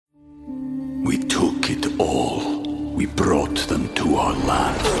We took it all. We brought them to our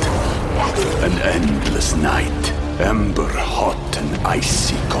land. An endless night, ember hot and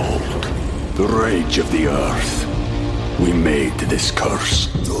icy cold. The rage of the earth. We made this curse.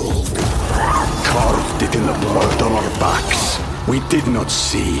 Carved it in the blood on our backs. We did not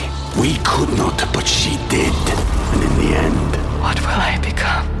see. We could not, but she did. And in the end... What will I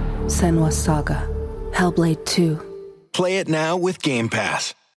become? Senua's Saga. Hellblade 2. Play it now with Game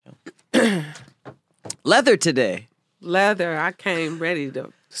Pass. Leather today. Leather, I came ready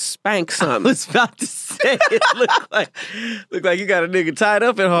to spank I something. was about to say it looked like you got a nigga tied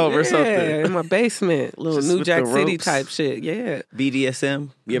up at home or something. Yeah, in my basement. Little Just New with Jack the City ropes. type shit. Yeah. BDSM.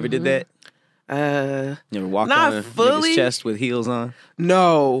 You ever did that? You ever walk not on a fully. nigga's chest with heels on?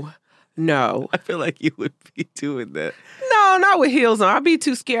 No. I feel like you would be doing that. No, not with heels on. I'd be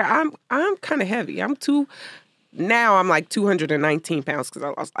too scared. I'm kind of heavy. Now I'm like 219 pounds because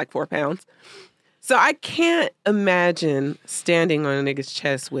I lost like 4 pounds. So I can't imagine standing on a nigga's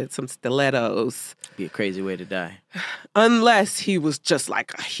chest with some stilettos. Be a crazy way to die. Unless he was just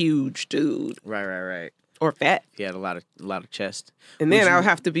like a huge dude. Right. Or fat. He had a lot of chest. And then I would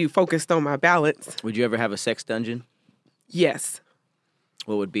have to be focused on my balance. Would you ever have a sex dungeon? Yes.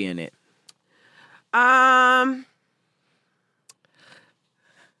 What would be in it? The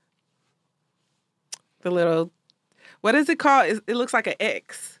little, what is it called? It looks like an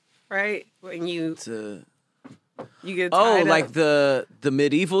X, right? When you get tied like up. the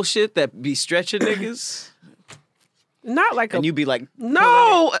medieval shit that be stretching niggas? Not like And you be like,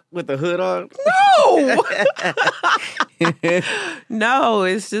 no, with the hood on? no. No,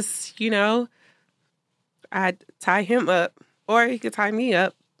 it's just, I'd tie him up or he could tie me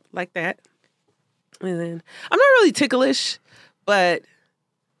up like that. And then I'm not really ticklish, but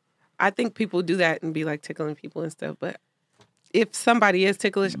I think people do that and be like tickling people and stuff. But if somebody is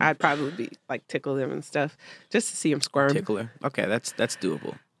ticklish, I'd probably be like tickle them and stuff just to see them squirm. Tickler. Okay, that's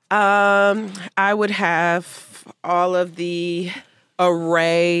doable. I would have all of the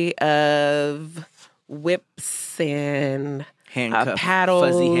array of whips and paddles,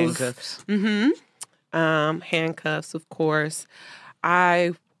 fuzzy handcuffs. Handcuffs, of course.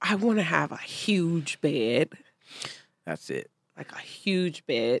 I want to have a huge bed. That's it. Like a huge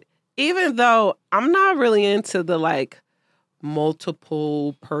bed. Even though I'm not really into the like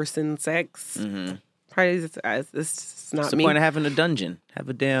multiple person sex. Mm-hmm. It's not What's the me. point of having a dungeon? Have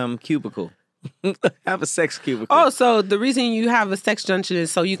a damn cubicle. Have a sex cubicle. Oh, so the reason you have a sex dungeon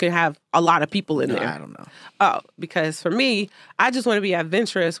is so you can have a lot of people in there. I don't know. Oh, because for me, I just want to be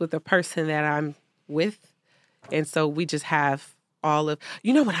adventurous with the person that I'm with. And so we just have all of,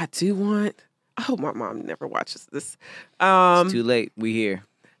 you know what I do want? I hope my mom never watches this. It's too late. We here.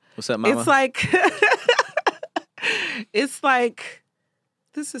 What's up, mama? It's like,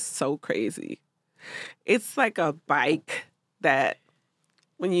 this is so crazy. It's like a bike that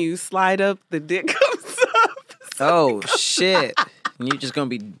when you slide up, the dick comes up. Oh, shit. And you're just going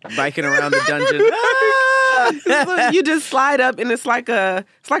to be biking around the dungeon. You just slide up and it's like a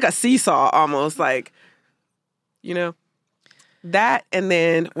seesaw almost, like, that, and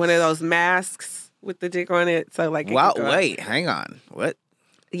then one of those masks with the dick on it. So like, Wow, wait, hang on. What?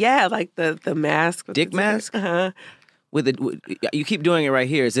 Yeah, like the mask. With Dick mask? Uh-huh. You keep doing it right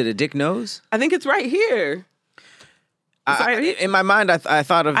here. Is it a dick nose? I think it's right here. In my mind, I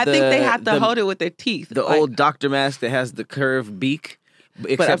thought of I think they have to hold it with their teeth. The old doctor mask that has the curved beak.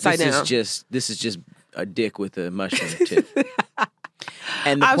 Except upside this down. This is just a dick with a mushroom tip.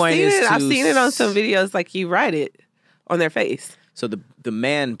 And the I've point is I've seen it on some videos, like you write it on their face. So the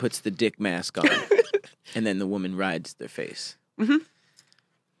man puts the dick mask on, and then the woman rides their face. Mm-hmm.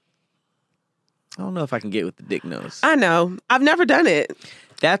 I don't know if I can get with the dick nose. I know. I've never done it.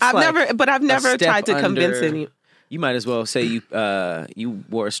 I've never tried to convince any. You might as well say you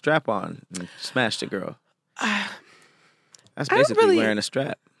wore a strap on and smashed a girl. That's basically wearing a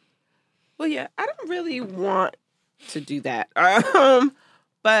strap. Well, yeah, I don't really want to do that.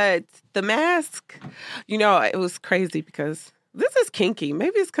 But the mask, it was crazy because this is kinky.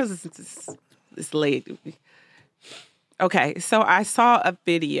 Maybe it's because it's late. Okay, so I saw a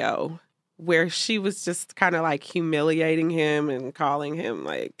video where she was just kind of like humiliating him and calling him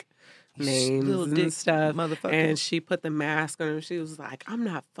like names little and dick stuff. motherfucker. And she put the mask on him. She was like, I'm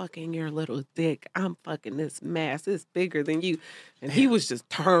not fucking your little dick. I'm fucking this mask. It's bigger than you. And he was just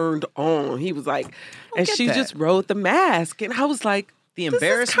turned on. He was like, and she just rode the mask. And I was like, the this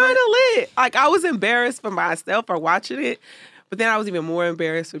embarrassment? is kind of lit. Like, I was embarrassed for myself for watching it. But then I was even more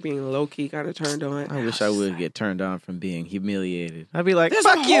embarrassed for being low key kind of turned on. I wish I would get turned on from being humiliated. I'd be like,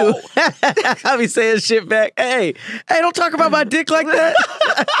 fuck you. I'd be saying shit back. Hey, don't talk about my dick like that.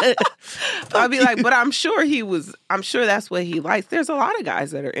 I'd be like, but I'm sure that's what he likes. There's a lot of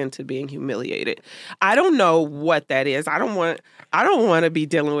guys that are into being humiliated. I don't know what that is. I don't want to be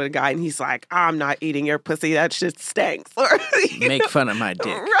dealing with a guy and he's like, I'm not eating your pussy. That shit stinks. Or make fun of my dick.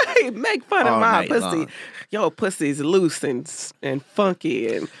 Right. Make fun of my pussy. Long. Yo, pussy's loose and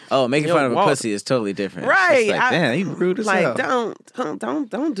funky and making fun of a pussy is totally different. Right. It's like, damn, you rude as hell.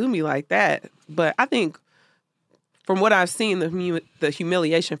 Don't do me like that. But I think from what I've seen, the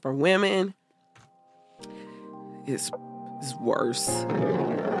humiliation for women is worse.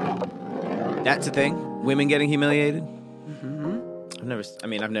 That's the thing? Women getting humiliated? Mm-hmm. I've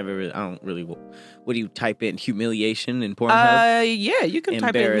never really, I don't really, what do you type in? Humiliation in Pornhub? Yeah, you can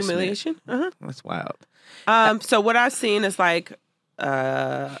type in humiliation. Uh-huh. That's wild. So what I've seen is like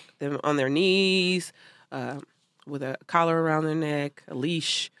them on their knees, with a collar around their neck, a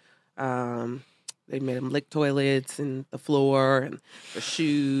leash. They made them lick toilets and the floor and their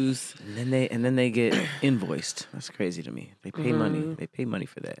shoes. And then they get invoiced. That's crazy to me. They pay money. They pay money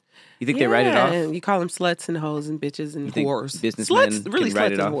for that. You think they write it off? You call them sluts and hoes and bitches and whores. Businessmen sluts, really can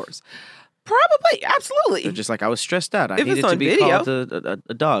write sluts it and off? Whores. Probably, absolutely. They're just like, I was stressed out. I If it's needed on to be video. called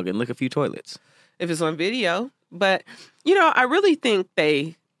a dog and lick a few toilets. If it's on video. But, I really think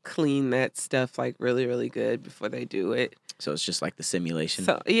they clean that stuff like really, really good before they do it. So it's just like the simulation.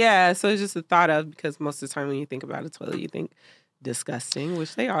 So it's just a thought of, because most of the time when you think about a toilet, you think disgusting,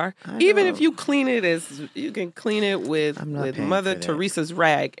 which they are. Even if you clean it you can clean it with Mother Teresa's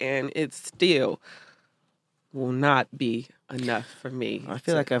rag, and it still will not be enough for me. I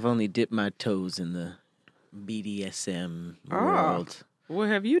feel like I've only dipped my toes in the BDSM world. What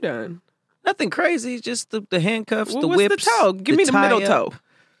have you done? Nothing crazy, just the handcuffs, the what's whips. The toe? Give me the middle toe.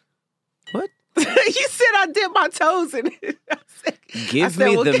 What? You said I dipped my toes in it. Give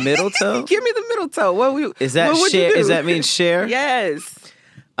me the middle toe? Give me the middle toe. Is that share? Does that mean share? Yes.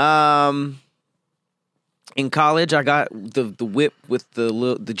 In college, I got the whip with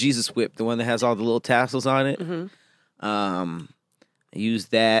the Jesus whip, the one that has all the little tassels on it. Mm-hmm. I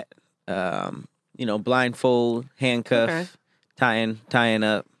used that. Blindfold, handcuff, tying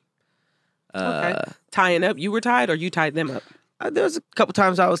up. Tying up. You were tied, or you tied them up? There was a couple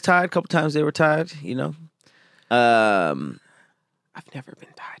times I was tied, a couple times they were tied, I've never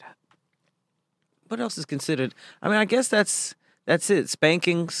been tied up. What else is considered? I guess that's it.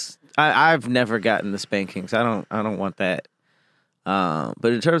 Spankings. I've never gotten the spankings. I don't want that. But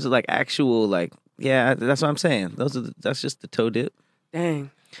in terms of like actual, that's what I'm saying. That's just the toe dip. Dang.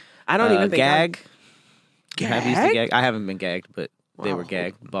 I don't even think gag. Gag? Have used the gag. I haven't been gagged, but they were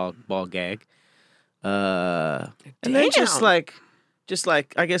gagged. Ball gag. And then just like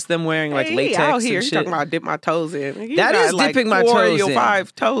I guess them wearing like latex out here, and shit. You're talking about dip my toes in. That is dipping my toes in.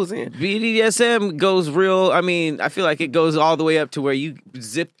 5 toes in. BDSM goes real. I feel like it goes all the way up to where you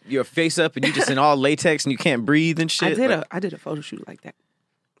zip your face up and you just in all latex and you can't breathe and shit. I did a photo shoot like that.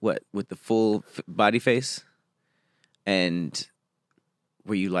 What, with the full body face? And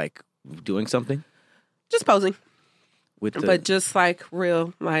were you like doing something? Just posing. But just like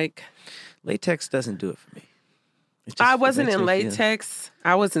real like. Latex doesn't do it for me. I wasn't in latex.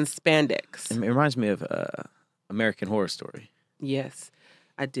 I was in spandex. It reminds me of American Horror Story. Yes.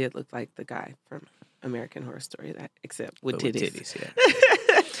 I did look like the guy from American Horror Story, except with titties. titties. With titties,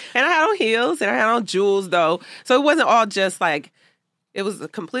 yeah. And I had on heels and I had on jewels, though. So it wasn't all just like, it was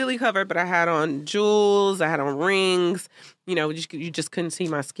completely covered, but I had on jewels. I had on rings. You just couldn't see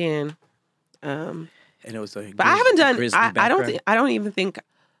my skin. And it was like, but I haven't done, I don't even think.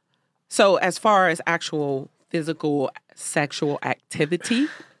 So as far as actual physical sexual activity,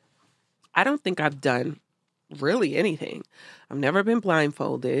 I don't think I've done really anything. I've never been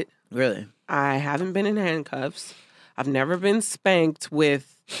blindfolded. Really? I haven't been in handcuffs. I've never been spanked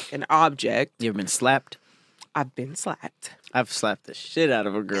with an object. You ever been slapped? I've been slapped. I've slapped the shit out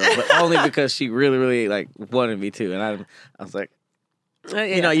of a girl, but only because she really, really like wanted me to. And I was like,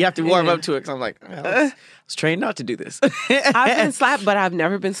 you have to warm up to it. Because I'm like, I was trained not to do this. I've been slapped, but I've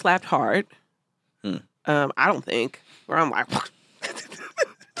never been slapped hard. I don't think. Where I'm like,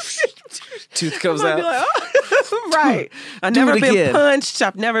 tooth comes out. Like, oh. Right. I've never been punched.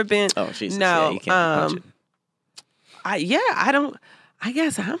 I've never been. Oh, Jesus. No. Yeah, you can't punch it. I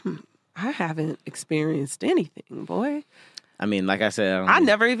guess I haven't experienced anything, boy. I mean, like I said, I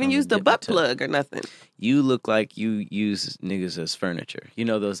never even used a dip my butt toe. plug or nothing. You look like you use niggas as furniture. You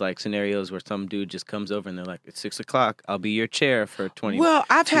know those like scenarios where some dude just comes over and they're like, "It's 6:00. I'll be your chair for 20." Well,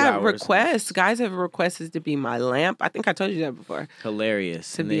 I've 2 had hours. requests. Guys have requested to be my lamp. I think I told you that before.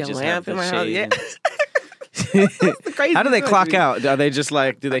 Hilarious. To And be they a just lamp have in the my house. shade Yeah. and- The crazy How do they story. clock out? Are they just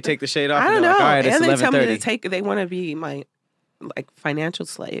like? Do they take the shade off? I and don't they're know. Like, all right, it's and they tell me 11:30. they want to be my like financial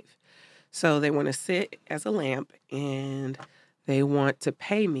slave. So they want to sit as a lamp and they want to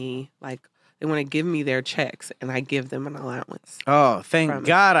pay me like they want to give me their checks and I give them an allowance. Oh, thank From it.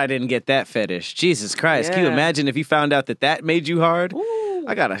 God I didn't get that fetish. Jesus Christ. Can you Yeah. imagine if you found out that made you hard? Ooh.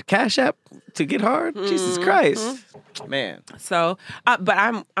 I got a Cash App to get hard. Jesus Christ. Man. So, but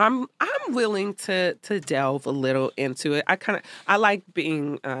I'm willing to delve a little into it. I like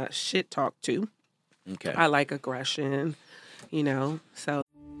being shit talked to. Okay. I like aggression, So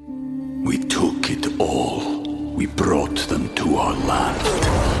We took it all. We brought them to our land.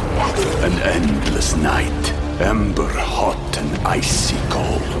 An endless night, ember hot and icy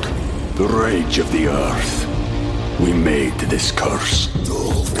cold. The rage of the earth. We made this curse.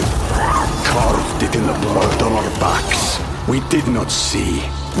 Carved it in the blood on our backs. We did not see.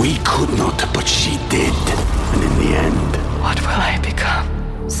 We could not, but she did. And in the end, What will I become?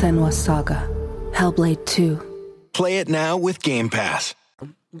 Senua's Saga. Hellblade 2. Play it now with Game Pass.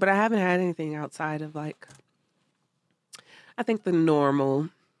 but I haven't had anything outside of like I think the normal,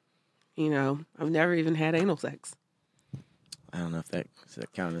 I've never even had anal sex. I don't know if that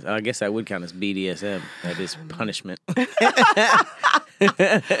counts as... I guess that would count as BDSM. That is punishment.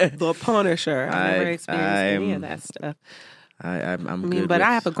 The Punisher. I've never experienced any of that stuff. I'm good. But with,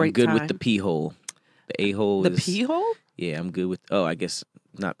 I have a great I'm good time. with the pee hole. The a-hole The is... pee hole? Yeah, I'm good with... Oh, I guess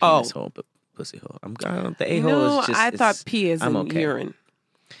not penis hole, but pussy hole. The a-hole No, is just... I thought pee is I'm in okay. urine.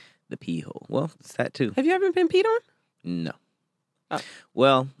 The pee hole. Well, it's that too. Have you ever been peed on? No. Oh.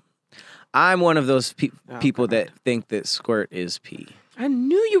 Well, I'm one of those people that think that squirt is pee. I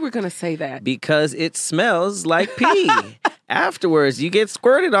knew you were going to say that. Because it smells like pee. Afterwards, you get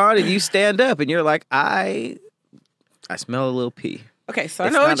squirted on and you stand up and you're like, I smell a little pee. Okay, so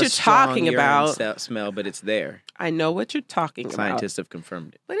It's I know not what a you're strong talking urine about. smell, but it's there. I know what you're talking about. Scientists have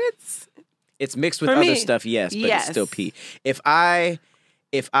confirmed it. But It's mixed with For other me, stuff, yes, but yes. it's still pee. If I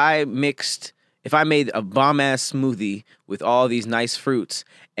made a bomb ass smoothie with all these nice fruits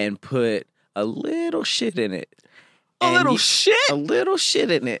and put a little shit in it. A little shit? A little shit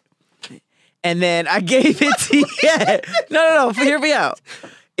in it. And then I gave it to No, hear me out.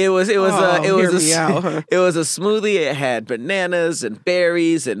 It was a smoothie. It had bananas and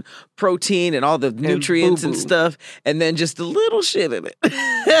berries and protein and all the nutrients and boo-boo. stuff, and then just a little shit in it.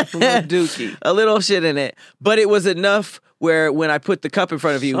 dookie. A little shit in it. But it was enough where when I put the cup in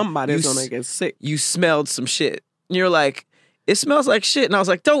front of you, Somebody's going to get sick. you smelled some shit. And you're like, it smells like shit. And I was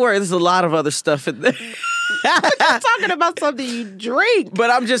like, don't worry, there's a lot of other stuff in there. I'm talking about something you drink. But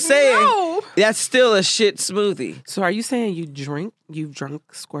I'm just saying, No. that's still a shit smoothie. So are you saying you've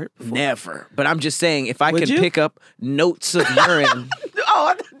drunk squirt before? Never. But I'm just saying, if I Would could you? pick up notes of urine, Oh,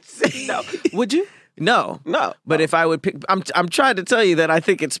 I thought you said no. Would you? no. No. But if I would pick, I'm trying to tell you that I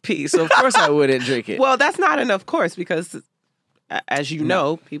think it's pee, so of course I wouldn't drink it. Well, that's not enough, of course, because as you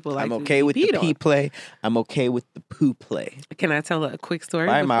know, people like I'm to okay be with the peed pee on. play. I'm okay with the poo play. Can I tell a quick story?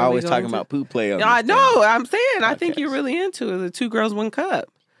 Why am I before we always go talking into- about poo play on No, I this damn know. I'm saying I think podcast? you're really into it. The 2 girls, 1 cup.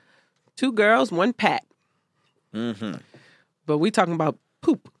 2 girls, 1 pat. Mm-hmm. But we talking about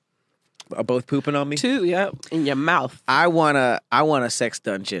poop. Are both pooping on me? 2, yep, in your mouth. I want a sex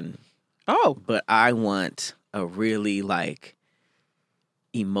dungeon, Oh, but I want a really like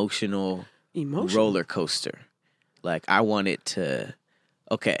emotional roller coaster. Like I want it to.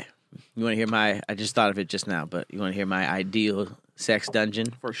 Okay, you want to hear I just thought of it just now, but you want to hear my ideal sex dungeon?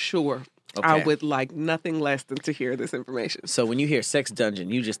 for sure. Okay. I would like nothing less than to hear this information. So when you hear sex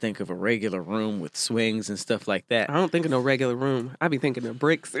dungeon, you just think of a regular room with swings and stuff like that. I don't think of no regular room. I be thinking of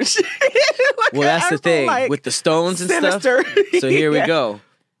bricks and shit. Like, Well, that's I the feel thing like with the stones and sinister. stuff. So here Yeah. we go.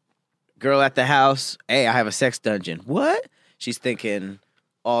 Girl at the house. Hey, I have a sex dungeon. What? She's thinking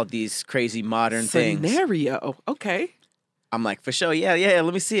all these crazy modern things. Scenario. Okay. I'm like, for sure. Yeah.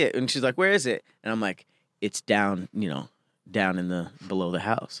 Let me see it. And she's like, where is it? And I'm like, it's down, down in the below the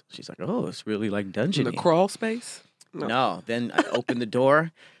house. She's like, oh, it's really like In dungeon. the crawl space. No. Then I open the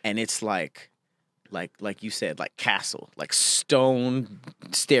door and it's like you said, like castle, like stone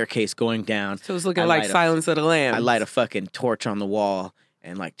staircase going down. So it's looking I like light a- Silence of the Lambs. I light a fucking torch on the wall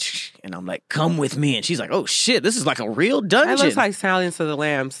and and I'm like, come with me. And she's like, oh shit, this is like a real dungeon. That looks like Silence of the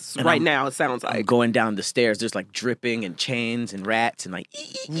Lambs now. It sounds I'm like going down the stairs. There's like dripping and chains and rats and like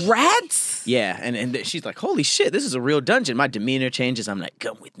rats. yeah. And she's like, holy shit, this is a real dungeon. My demeanor changes. I'm like,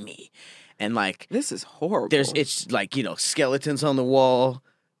 come with me. And like, This is horrible. it's like, skeletons on the wall,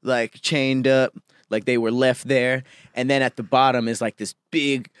 like chained up, like they were left there. And then at the bottom is like this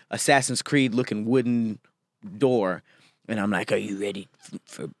big Assassin's Creed looking wooden door. And I'm like, are you ready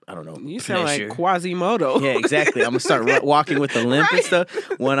for I don't know, You pleasure? sound like Quasimodo. Yeah, exactly. I'm going to start walking with the limp and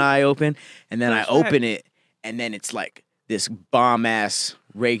stuff. One eye open. And then I open it. And then it's like this bomb-ass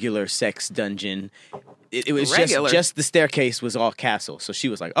regular sex dungeon. It was just the staircase was all castle. So she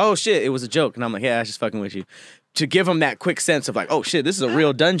was like, oh, shit, it was a joke. And I'm like, yeah, I was just fucking with you. To give them that quick sense of like, oh, shit, this is a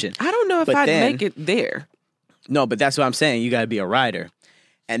real dungeon. I don't know if I'd make it there. No, but that's what I'm saying. You got to be a rider.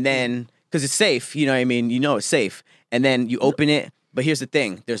 And then, because it's safe, you know what I mean? You know it's safe. And then you open it. But here's the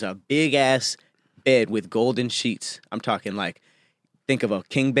thing. There's a big-ass bed with golden sheets. I'm talking like, think of a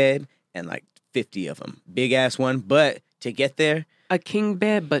king bed and like 50 of them. Big-ass one. But to get there. A king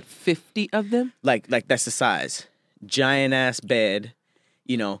bed, but 50 of them? Like that's the size. Giant-ass bed,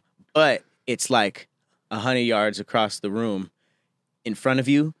 but it's like 100 yards across the room. In front of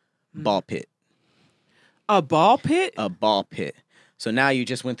you, ball pit. A ball pit? A ball pit. So now you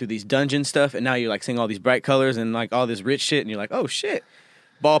just went through these dungeon stuff, and now you're like seeing all these bright colors and like all this rich shit, and you're like, oh shit.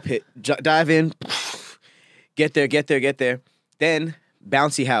 Ball pit. Dive in. Get there. Then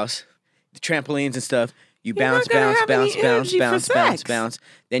bouncy house. The trampolines and stuff. You bounce. Then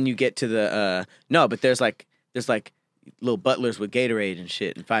you get to the no, but there's like little butlers with Gatorade and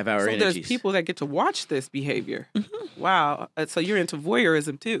shit and 5-hour energies. There's people that get to watch this behavior. Mm-hmm. Wow. So you're into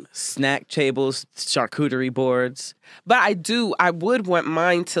voyeurism too. Snack tables, charcuterie boards. But I would want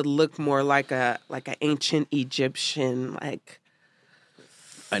mine to look more like an ancient Egyptian, like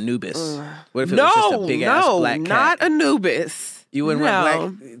Anubis. What if it was just a big ass black cat? No, not Anubis. You wouldn't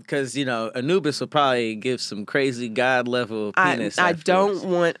want black because Anubis will probably give some crazy god level penis. I don't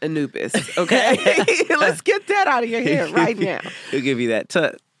want Anubis. Okay, let's get that out of your head right now. He'll give you that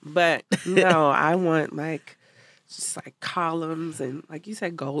tut. But no, I want just like columns and like you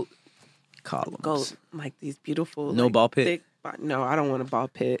said, gold columns, like these beautiful. No ball pit. No, I don't want a ball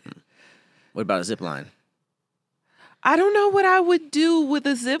pit. What about a zip line? I don't know what I would do with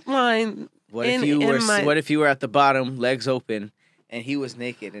a zip line. What if you were at the bottom, legs open, and he was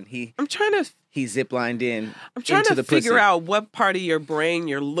naked and he ziplined in. I'm trying to figure out what part of your brain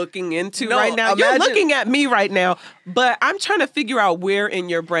you're looking into right now. You're looking at me right now, but I'm trying to figure out where in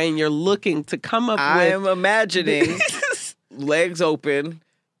your brain you're looking to come up with. I am imagining legs open,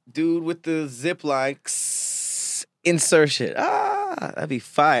 dude with the zip line, insertion. That'd be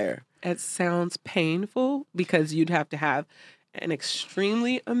fire. It sounds painful because you'd have to have an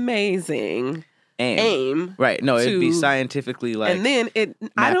extremely amazing aim. Right. No, it'd be scientifically and then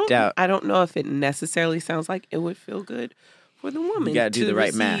mapped out. I don't know if it necessarily sounds like it would feel good for the woman. You gotta do the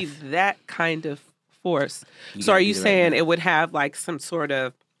right math. Receive that kind of force. So are you saying it would have like some sort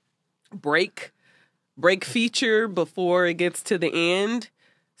of break feature before it gets to the end?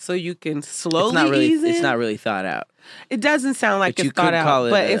 So you can slowly ease in? It's not really thought out. It doesn't sound like it's thought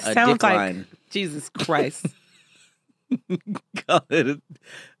out, but it sounds like line. Jesus Christ. Call it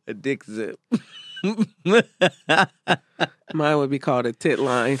a dick zip. Mine would be called a tit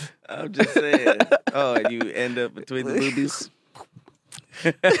line. I'm just saying. Oh, and you end up between the boobies.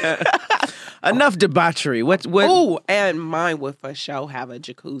 Enough debauchery. What? Oh, and mine would for sure have a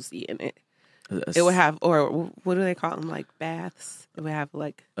jacuzzi in it. It would have, or what do they call them? Like baths. It would have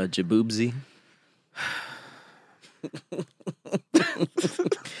like a jaboobsy.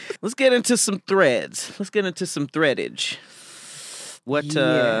 Let's get into some threads. Let's get into some threadage. What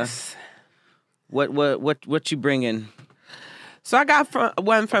you bringing? So I got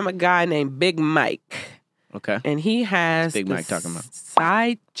one from a guy named Big Mike. Okay. And he has Big Mike talking about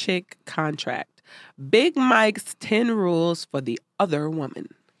side chick contract. Big Mike's 10 rules for the other woman.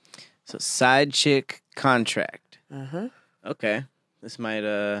 So side chick contract. Uh-huh. Okay. This might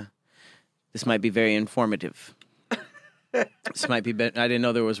be very informative. This might be better. I didn't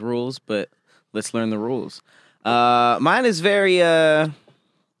know there was rules, but let's learn the rules. Mine is very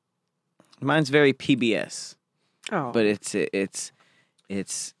PBS. Oh. But it's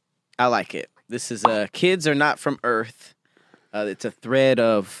I like it. This is Kids Are Not From Earth. It's a thread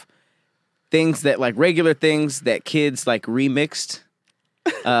of things that like regular things that kids like remixed.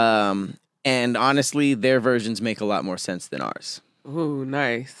 And honestly, their versions make a lot more sense than ours. Ooh,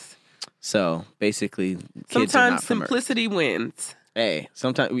 nice. So basically, kids sometimes simplicity wins. Hey,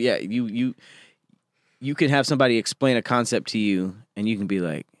 sometimes you can have somebody explain a concept to you, and you can be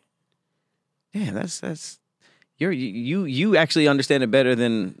like, damn, that's you actually understand it better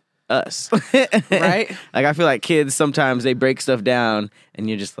than us. Right? Like, I feel like kids sometimes they break stuff down and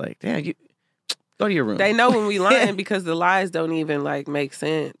you're just like, damn, you go to your room. They know when we lying because the lies don't even like make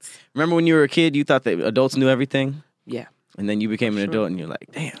sense. Remember when you were a kid, you thought that adults knew everything? Yeah. And then you became an adult and you're like,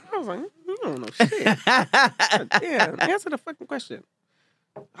 damn. I was like, you don't know shit. God damn. Answer the fucking question.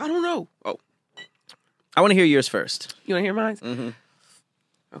 I don't know. Oh, I want to hear yours first. you want to hear mine? Mm-hmm.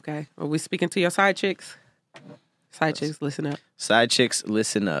 Okay. Are we speaking to your side chicks? Side chicks, listen up. Side chicks,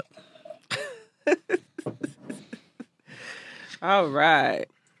 listen up. All right.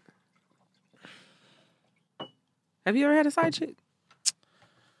 Have you ever had a side chick?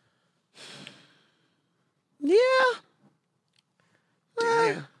 Yeah.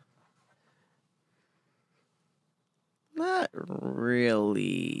 Yeah. Not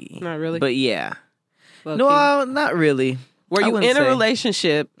really. Not really? But yeah. Low-key. No, not really. Were I you wouldn't in a say.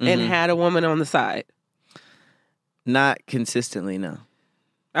 relationship and Mhm. had a woman on the side? Not consistently, no.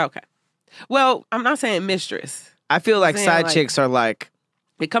 Okay. Well, I'm not saying mistress. I feel like Saying, side like- chicks are like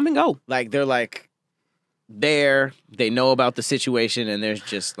They come and go. they're like there, they know about the situation, and there's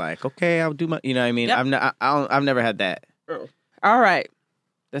just like, okay, I'll do my, you know what I mean? Yep. I've never had that. All right.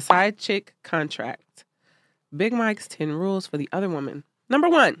 The side chick contract. Big Mike's 10 rules for the other woman. Number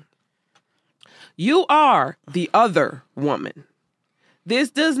 1. You are the other woman. This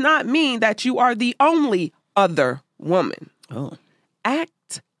does not mean that you are the only other woman. Oh,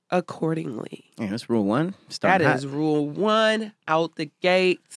 Act accordingly. yeah, that's rule 1. That Starting hot. is rule 1 out the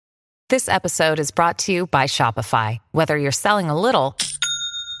gate. This episode is brought to you by Shopify. Whether you're selling a little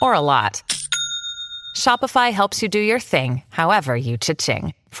or a lot, Shopify helps you do your thing, however you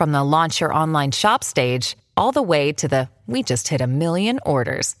cha-ching. From the launch your online shop stage, all the way to the we just hit 1 million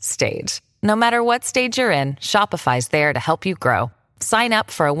orders stage. No matter what stage you're in, Shopify's there to help you grow. Sign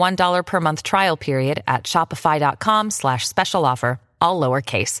up for a $1 per month trial period at shopify.com/special offer, all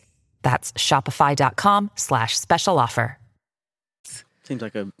lowercase. That's shopify.com/special offer. Seems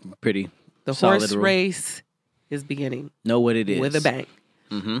like a pretty The solid horse rule. race is beginning Know what it is. with a bang.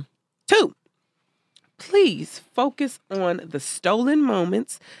 Mm-hmm. 2, please focus on the stolen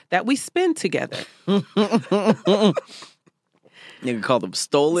moments that we spend together. You can call them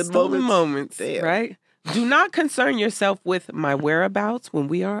stolen moments. Damn. Right? Do not concern yourself with my whereabouts when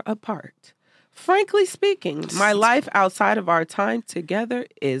we are apart. Frankly speaking, my life outside of our time together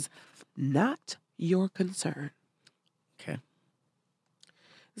is not your concern. Okay.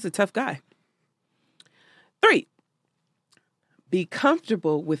 He's a tough guy. 3, be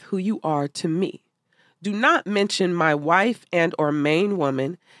comfortable with who you are to me. Do not mention my wife and or main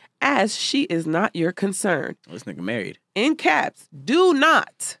woman as she is not your concern. This nigga married. In caps, do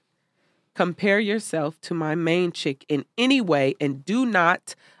not compare yourself to my main chick in any way and do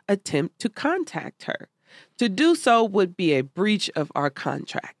not attempt to contact her. To do so would be a breach of our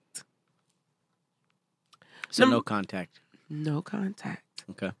contract. So no contact. No contact.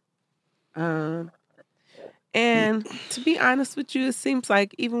 Okay. And to be honest with you, it seems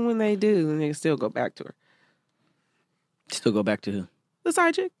like even when they do, they still go back to her. Still go back to who? The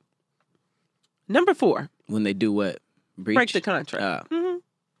side chick. Number 4, When they do what? break the contract.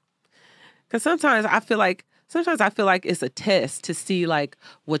 Because sometimes I feel like it's a test to see like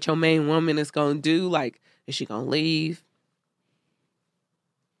what your main woman is gonna do. Like, is she gonna leave?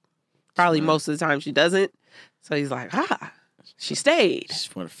 Probably most of the time she doesn't. So he's like, she stayed.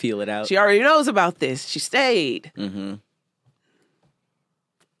 Just want to feel it out. She already knows about this. She stayed. Mm-hmm.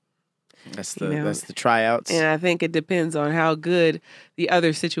 That's the You know, that's the tryouts. And I think it depends on how good the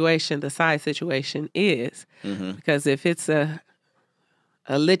other situation, the side situation is. Mm-hmm. Because if it's a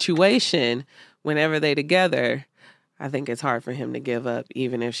lituation whenever they together, I think it's hard for him to give up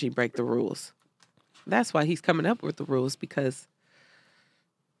even if she break the rules. That's why he's coming up with the rules because,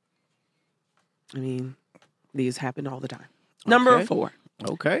 I mean, these happen all the time. Number Okay. 4,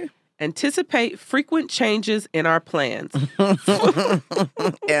 Okay. anticipate frequent changes in our plans.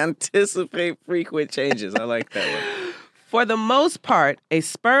 Anticipate frequent changes. I like that one. For the most part, a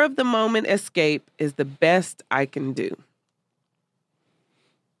spur-of-the-moment escape is the best I can do.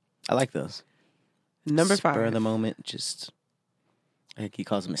 I like those. Number 5. Spur of the moment, just I think he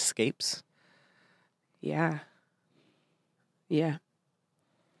calls them escapes. Yeah. Yeah.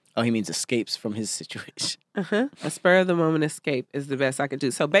 Oh, he means escapes from his situation. A spur-of-the-moment escape is the best I can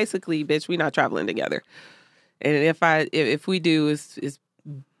do. So basically, bitch, we're not traveling together. And if we do,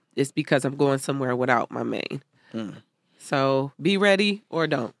 it's because I'm going somewhere without my main. So be ready or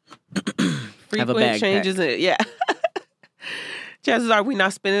don't. Frequent bag changes. Yeah. Chances are we're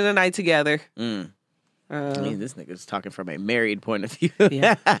not spending the night together. I mean, this nigga's talking from a married point of view.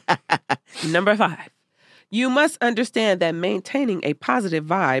 Yeah. Number 5. You must understand that maintaining a positive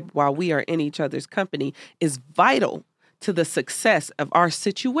vibe while we are in each other's company is vital to the success of our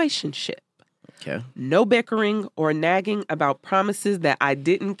situationship. Okay. No bickering or nagging about promises that I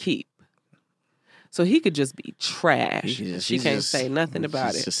didn't keep. So he could just be trash. She can't say nothing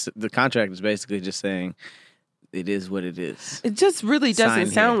about it. The contract is basically just saying it is what it is. It just really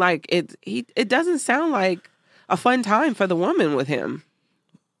doesn't sound like it. It doesn't sound like a fun time for the woman with him.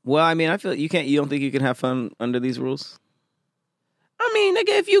 Well, I mean, I feel you don't think you can have fun under these rules? I mean,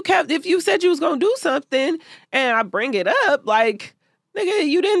 nigga, if you said you was gonna do something and I bring it up, like, nigga,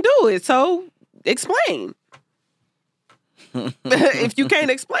 you didn't do it, so explain. If you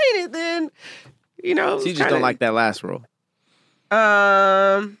can't explain it, then So you just don't like that last rule.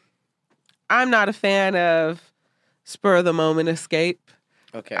 I'm not a fan of spur of the moment escape.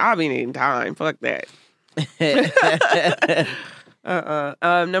 Okay. I'll be needing time. Fuck that.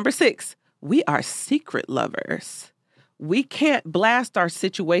 Number 6, we are secret lovers. We can't blast our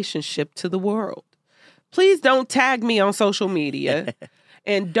situationship to the world. Please don't tag me on social media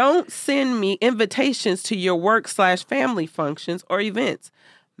and don't send me invitations to your work/family functions or events.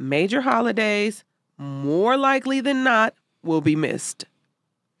 Major holidays, more likely than not, will be missed.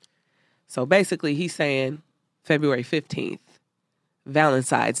 So basically he's saying February 15th,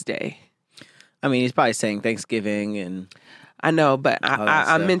 Valentine's Day. I mean, he's probably saying Thanksgiving and... I know, but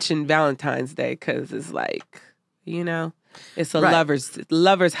I mentioned Valentine's Day because it's like, it's a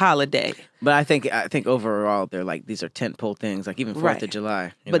lover's holiday. But I think overall they're like, these are tentpole things, like even 4th of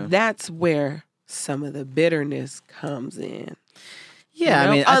July. But that's where some of the bitterness comes in. Yeah,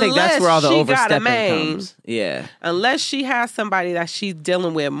 I mean, I think that's where all the overstepping comes. Yeah. Unless she has somebody that she's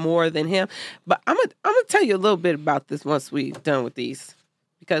dealing with more than him. But I'm gonna tell you a little bit about this once we're done with these.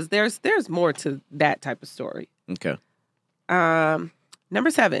 Because there's more to that type of story. Okay. Number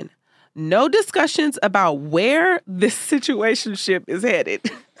 7, no discussions about where this situationship is headed.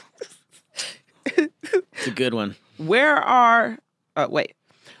 It's a good one. We are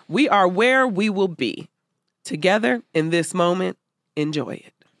where we will be. Together in this moment, enjoy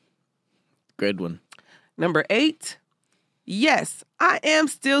it. Good one. Number 8, yes, I am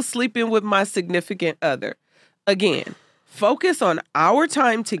still sleeping with my significant other. Again, focus on our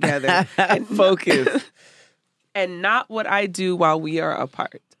time together. And focus. And not what I do while we are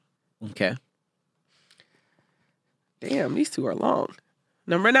apart. Okay. Damn, these two are long.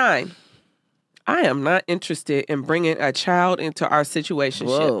 Number 9, I am not interested in bringing a child into our situationship.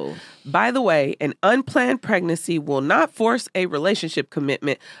 Whoa. By the way, an unplanned pregnancy will not force a relationship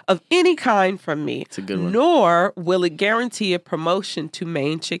commitment of any kind from me. It's a good one. Nor will it guarantee a promotion to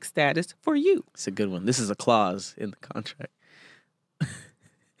main chick status for you. It's a good one. This is a clause in the contract.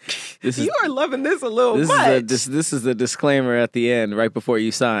 You are loving this a little much. This is the disclaimer at the end, right before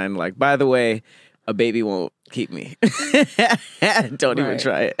you sign. Like, by the way, a baby won't keep me. Don't even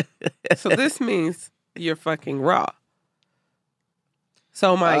try it. So this means you're fucking raw.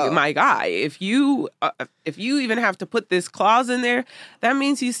 So my guy, if you even have to put this clause in there, that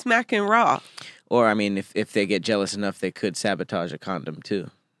means you smacking raw. Or I mean, if they get jealous enough, they could sabotage a condom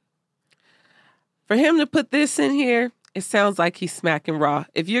too. For him to put this in here, it sounds like he's smacking raw.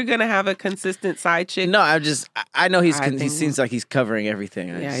 If you're gonna have a consistent side chick, no, I know he seems like he's covering everything.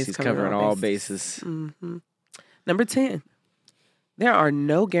 He's covering all bases. Mm-hmm. Number 10, there are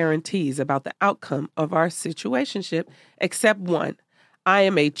no guarantees about the outcome of our situationship except one. I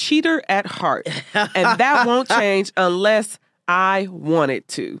am a cheater at heart, and that won't change unless I want it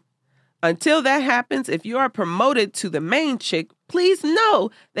to. Until that happens, if you are promoted to the main chick, please know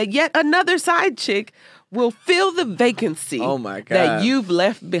that yet another side chick will fill the vacancy that you've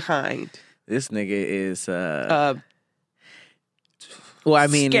left behind. This nigga is well, I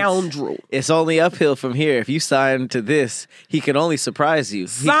mean, scoundrel. It's only uphill from here. If you sign to this, he can only surprise you.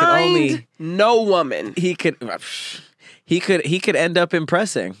 Signed, no woman. He could end up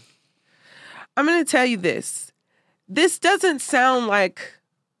impressing. I'm going to tell you this. This doesn't sound like...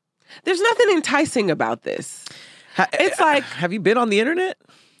 There's nothing enticing about this. It's like... Have you been on the internet?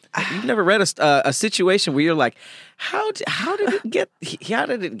 You've never read a situation where you're like, how did it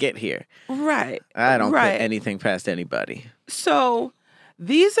get here? Right. I don't put anything past anybody. So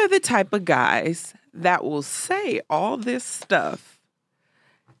these are the type of guys that will say all this stuff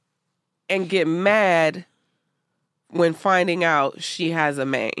and get mad when finding out she has a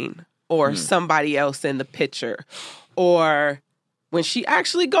main or somebody else in the picture, or when she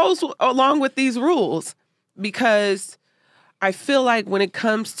actually goes along with these rules. Because I feel like when it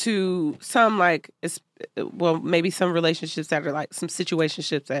comes to some, like, well, maybe some relationships that are like some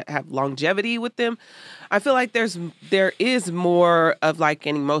situationships that have longevity with them. I feel like there is more of like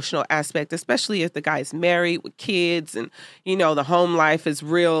an emotional aspect, especially if the guy's married with kids and, you know, the home life is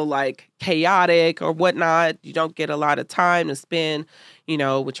real like chaotic or whatnot. You don't get a lot of time to spend, you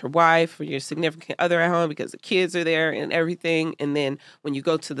know, with your wife or your significant other at home because the kids are there and everything. And then when you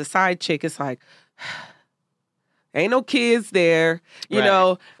go to the side chick, it's like, ain't no kids there, you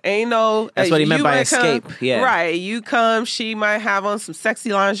know, ain't no... That's what he meant by escape, yeah. Right, you come, she might have on some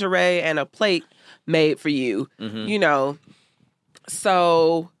sexy lingerie and a plate made for you, you know.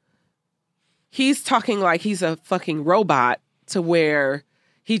 So he's talking like he's a fucking robot to where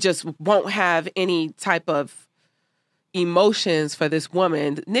he just won't have any type of emotions for this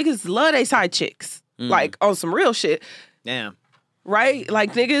woman. Niggas love they side chicks, like on some real shit. Damn. Right?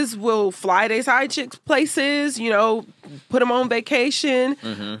 Like, niggas will fly their side chicks places, you know, put them on vacation,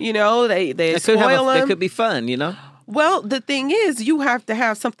 you know, they spoil them. It could be fun, you know? Well, the thing is, you have to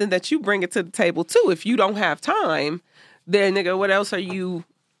have something that you bring it to the table, too. If you don't have time, then, nigga, what else are you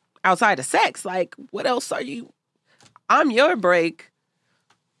outside of sex? Like, what else are you? I'm your break,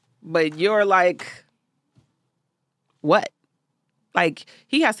 but you're like, what? Like,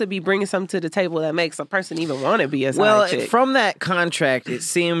 he has to be bringing something to the table that makes a person even want to be a side chick. Well, from that contract, it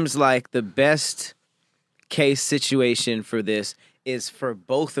seems like the best case situation for this is for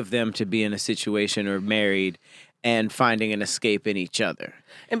both of them to be in a situation or married and finding an escape in each other.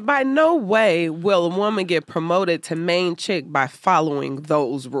 And by no way will a woman get promoted to main chick by following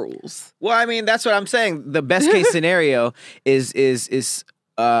those rules. Well, I mean, that's what I'm saying. The best case scenario is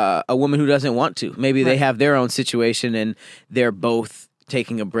a woman who doesn't want to. Maybe they have their own situation and they're both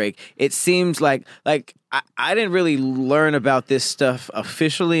taking a break. It seems like I didn't really learn about this stuff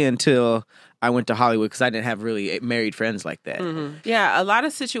officially until I went to Hollywood because I didn't have really married friends like that. Yeah, a lot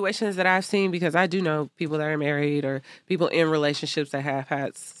of situations that I've seen, because I do know people that are married or people in relationships that have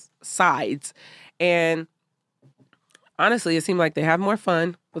had sides. And honestly, it seemed like they have more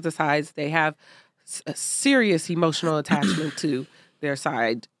fun with the sides. They have a serious emotional attachment to their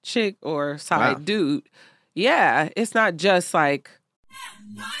side chick or side dude. Yeah, it's not just like...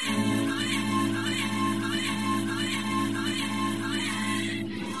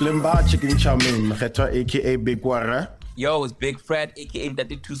 Limba Chicken Chow Mein, Mekhetwa aka Big Wara. Yo, it's Big Fred, aka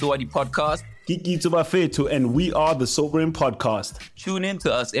Daddy Tuzawadi Podcast. Kiki Tubafetu, and we are the Sobering Podcast. Tune in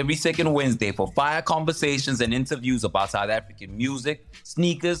to us every second Wednesday for fire conversations and interviews about South African music,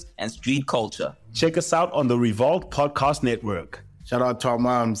 sneakers, and street culture. Check us out on the Revolt Podcast Network. Shout out to our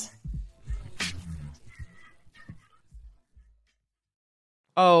moms.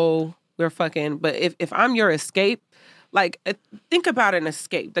 Oh, we're fucking... But if I'm your escape, like, think about an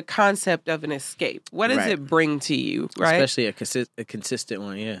escape, the concept of an escape. What does it bring to you, right? Especially a consistent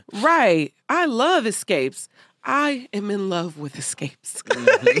one, yeah. Right. I love escapes. I am in love with escapes. You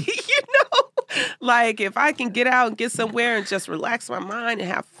know? Like, if I can get out and get somewhere and just relax my mind and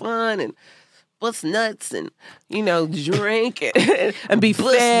have fun and bust nuts and, you know, drink and be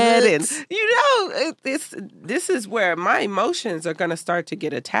fed nuts. And, you know, this is where my emotions are going to start to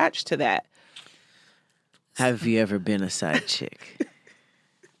get attached to that. Have you ever been a side chick?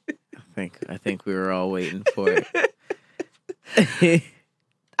 I think we were all waiting for it.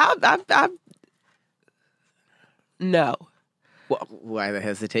 No. Why the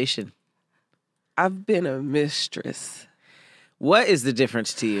hesitation? I've been a mistress. What is the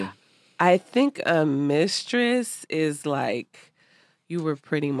difference to you? I think a mistress is like you were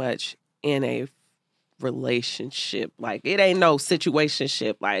pretty much in a relationship. Like, it ain't no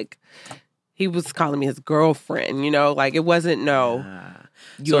situationship. Like, he was calling me his girlfriend, you know? Like, it wasn't So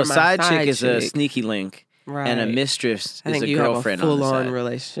a side chick is a sneaky link. Right. And a mistress is a girlfriend on the side. Full-on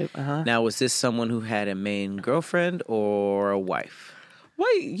relationship. Now, was this someone who had a main girlfriend or a wife?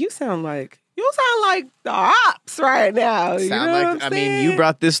 Wait, you sound like the ops right now. You know what I'm saying? I mean, you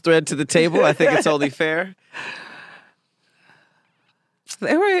brought this thread to the table. I think it's only fair.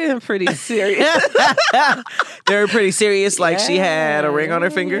 They were pretty serious. They were pretty serious, like she had a ring on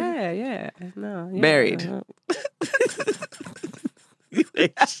her finger? Yeah. No, yeah. Married.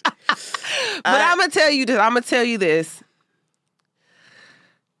 But I'm gonna tell you this.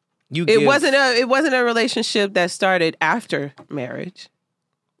 It wasn't a relationship that started after marriage.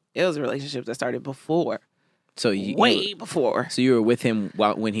 It was a relationship that started before. So way before. So you were with him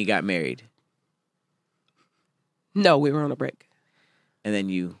when he got married? No, we were on a break. And then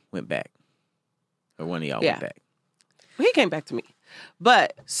you went back? Or one of y'all went back? He came back to me.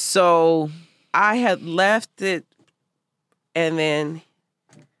 But so I had left it and then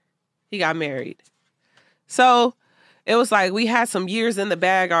he got married. So it was like we had some years in the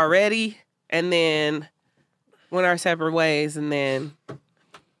bag already. And then went our separate ways, and then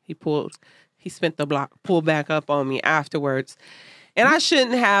he spent the block, pulled back up on me afterwards. And I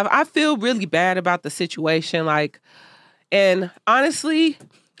shouldn't have. I feel really bad about the situation. Like, and honestly,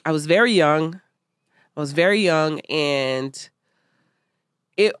 I was very young. And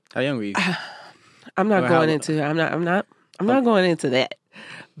it. How young were you? I'm not going into that.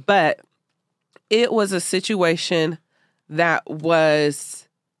 But it was a situation that was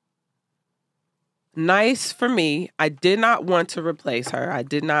nice for me. I did not want to replace her. I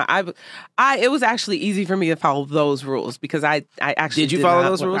did not. It was actually easy for me to follow those rules because I actually did you follow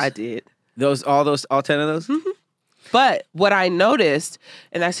those rules? I did. All 10 of those? Mm-hmm. But what I noticed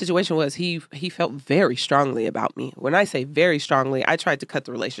in that situation was he felt very strongly about me. When I say very strongly, I tried to cut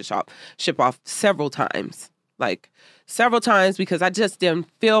the relationship off several times. Like several times because I just didn't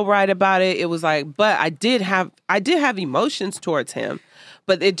feel right about it. It was like, but I did have emotions towards him,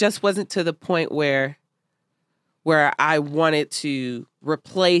 but it just wasn't to the point where I wanted to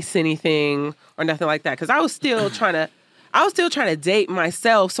replace anything or nothing like that. Because I was still trying to date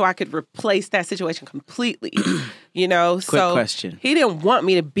myself so I could replace that situation completely. You know, Quick question. He didn't want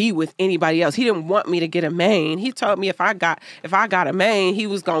me to be with anybody else. He didn't want me to get a main. He told me if I got a main, he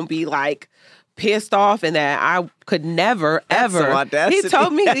was gonna be like pissed off and that I could never ever. He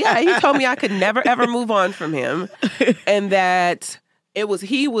told me I could never ever move on from him, and that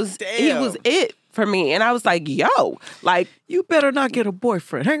he was it for me. And I was like, yo, like you better not get a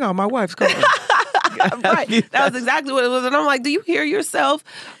boyfriend. Hang on, my wife's calling. Right. That was exactly what it was. And I'm like, do you hear yourself?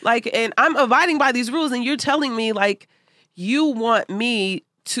 Like, and I'm abiding by these rules, and you're telling me like you want me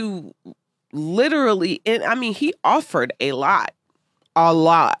to literally. And I mean, he offered a lot.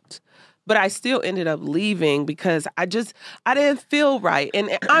 But I still ended up leaving because I didn't feel right.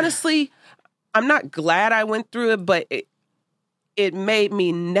 And honestly, I'm not glad I went through it, but it made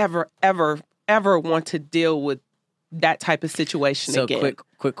me never, ever, ever want to deal with that type of situation again. So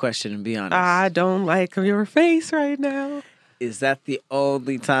quick question, and be honest. I don't like your face right now. Is that the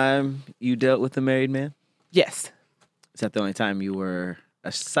only time you dealt with a married man? Yes. Is that the only time you were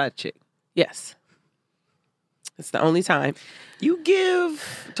a side chick? Yes. It's the only time.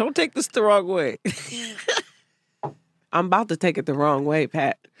 Don't take this the wrong way. I'm about to take it the wrong way,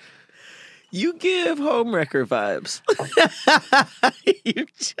 Pat. You give homewrecker vibes. You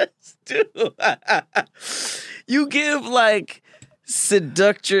just do. You give like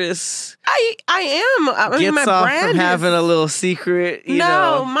seductress. I am. Gets my off brand from having a little secret. You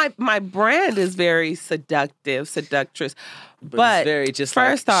know. my brand is very seductress. But it's very just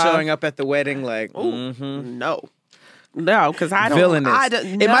first like off, showing up at the wedding like, no, because I don't. Villainous.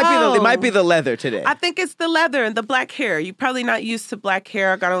 It might be the leather today. I think it's the leather and the black hair. You're probably not used to black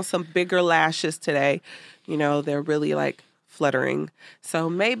hair. I got on some bigger lashes today. You know, they're really like fluttering. So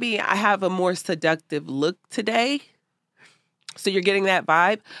maybe I have a more seductive look today. So you're getting that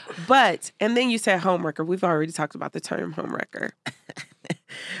vibe. And then you said homewrecker. We've already talked about the term homewrecker.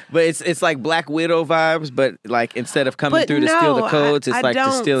 But it's like Black Widow vibes, but like instead of coming through to steal the codes, it's like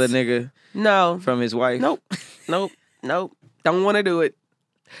to steal a nigga from his wife. Nope. Don't want to do it.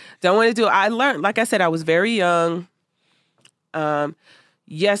 I learned, like I said, I was very young.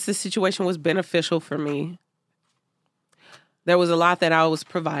 Yes, the situation was beneficial for me. There was a lot that I was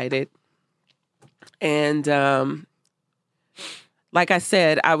provided. And like I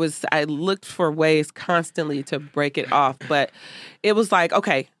said, I looked for ways constantly to break it off, but it was like,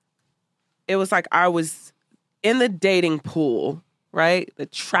 okay, I was in the dating pool, right? The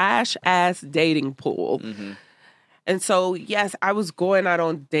trash ass dating pool. Mm-hmm. And so, yes, I was going out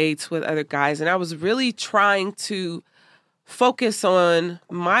on dates with other guys, and I was really trying to focus on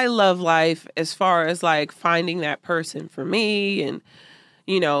my love life as far as like finding that person for me and,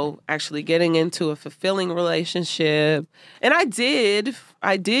 you know, actually getting into a fulfilling relationship. And I did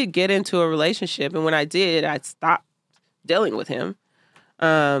get into a relationship. And when I did, I stopped dealing with him.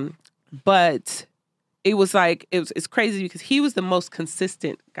 But it was like, it's crazy because he was the most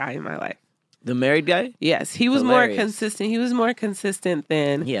consistent guy in my life. The married guy? Yes. He was more consistent. He was more consistent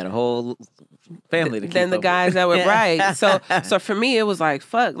than... He had a whole family to keep than the up guys with. that were right. So for me, it was like,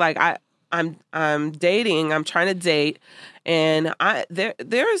 fuck, like I'm dating, I'm trying to date. And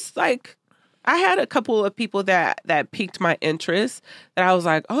there's like, I had a couple of people that piqued my interest that I was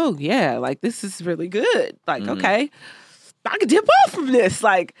like, oh yeah, like this is really good. Like, okay, I could dip off from this.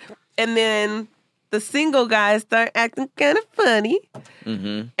 Like, and then the single guys start acting kind of funny.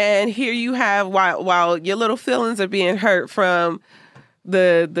 Mm-hmm. And here you have, while your little feelings are being hurt from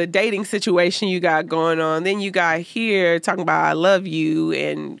the dating situation you got going on. Then you got here talking about I love you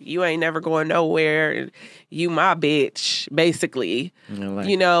and you ain't never going nowhere. And you my bitch, basically. Like,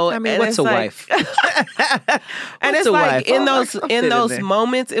 you know, I mean, and what's it's a like, wife? And it's a like wife? in Oh, those I'll in fit those there.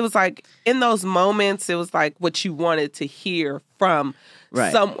 moments, it was like in those moments, it was like what you wanted to hear from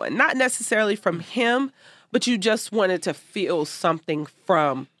Right. someone, not necessarily from him, but you just wanted to feel something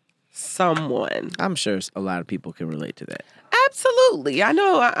from someone. I'm sure a lot of people can relate to that. Absolutely, I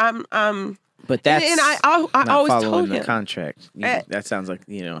know. I'm. But that's and I not always following told the him contract. That sounds like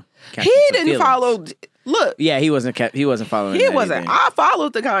he catching some didn't feelings. follow. Look, Yeah, he wasn't following. he that wasn't. either. I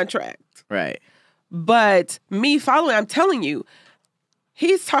followed the contract. Right. But me following, I'm telling you,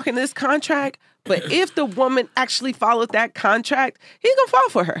 he's talking this contract, but if the woman actually followed that contract, he's going to fall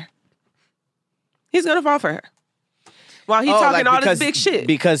for her. He's going to fall for her. While he's talking all this big shit.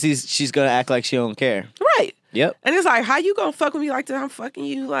 Because she's going to act like she don't care. Right. Yep. And it's like, how you going to fuck with me like that? I'm fucking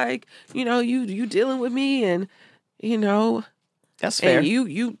you like, you dealing with me and, That's fair. and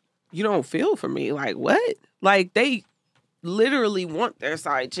you don't feel for me. Like, what? Like, they literally want their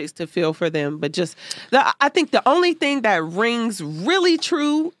side chicks to feel for them, but I think the only thing that rings really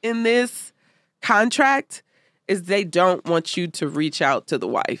true in this contract is they don't want you to reach out to the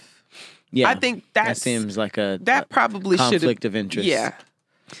wife. Yeah, I think that seems like that probably should conflict of interest. Yeah,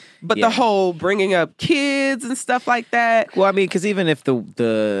 but the whole bringing up kids and stuff like that. Well, I mean, because even if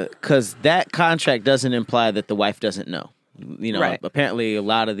because that contract doesn't imply that the wife doesn't know. Right. Apparently a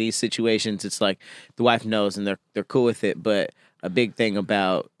lot of these situations, it's like the wife knows and they're cool with it. But a big thing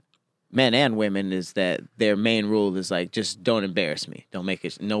about men and women is that their main rule is like, just don't embarrass me. Don't make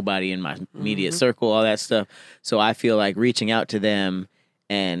it nobody in my immediate circle, all that stuff. So I feel like reaching out to them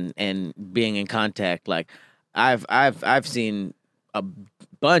and being in contact, like I've seen a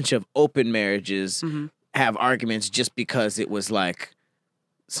bunch of open marriages have arguments just because it was like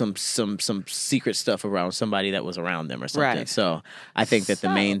some secret stuff around somebody that was around them or something. Right. So I think that the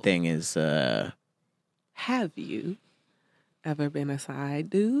main thing is have you ever been a side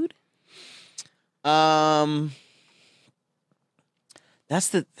dude? That's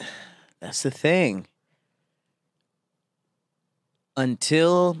the thing.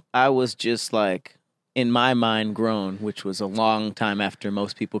 Until I was just like in my mind grown, which was a long time after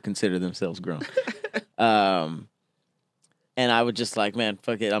most people consider themselves grown. And I would just like, man,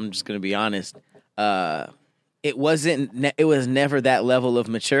 fuck it. I'm just going to be honest. It was never that level of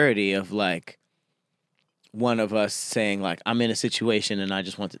maturity of like one of us saying like, I'm in a situation and I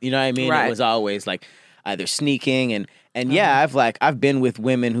just want to, you know what I mean? Right. It was always like either sneaking and yeah, I've been with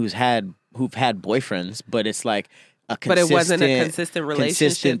women who've had boyfriends, but it's like a consistent, but it wasn't a consistent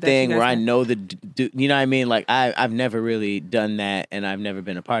relationship thing that you where guys I know you know what I mean? Like I've never really done that and I've never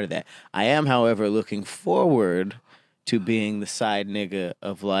been a part of that. I am, however, looking forward to being the side nigga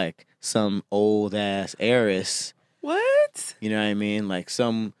of like some old ass heiress. What? You know what I mean? Like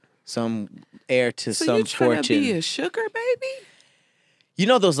some heir to so some you're trying fortune. to be a sugar baby? You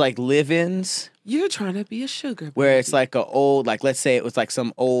know those like live-ins? You're trying to be a sugar baby. Where it's like a old, like let's say it was like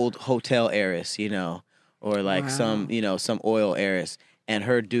some old hotel heiress, or like some oil heiress, and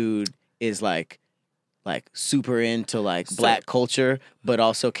her dude is like super into like black culture, but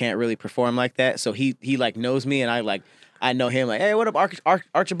also can't really perform like that. So he like knows me, and I know him. Like, hey, what up,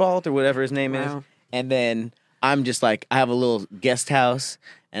 Archibald or whatever his name is. And then I'm just like, I have a little guest house,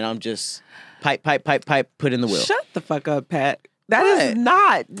 and I'm just pipe, put in the wheel. Shut the fuck up, Pat. That is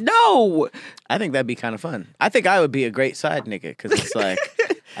not. No. I think that'd be kind of fun. I think I would be a great side nigga because it's like,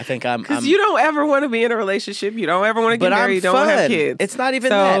 I think I'm. Because you don't ever want to be in a relationship. You don't ever want to get married. You don't want to have kids. It's not even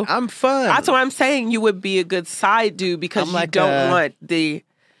that. I'm fun. That's what I'm saying. You would be a good side dude because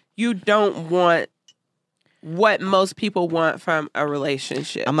you don't want what most people want from a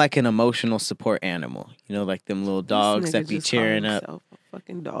relationship. I'm like an emotional support animal. Like them little dogs that be cheering up. A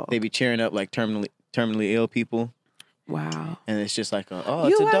fucking dog. They be cheering up like terminally ill people. And it's just like, it's a dog.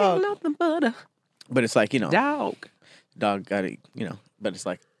 You ain't nothing but a But it's like, dog. Dog got it, but it's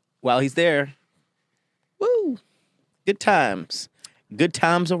like, while he's there, woo, good times. Good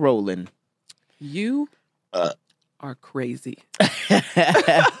times are rolling. You are crazy.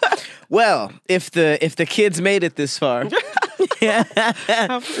 Well, if the kids made it this far,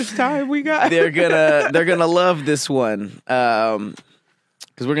 how much time we got? they're gonna love this one. Because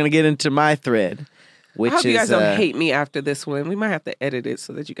we're gonna get into my thread. Which I hope you guys is, don't hate me after this one. We might have to edit it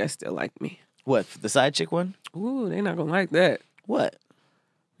so that you guys still like me. What, the side chick one? Ooh, they're not gonna like that. What?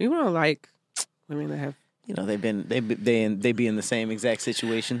 You don't like women that have. They be in the same exact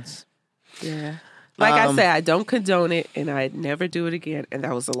situations. Yeah. Like I said, I don't condone it, and I'd never do it again. And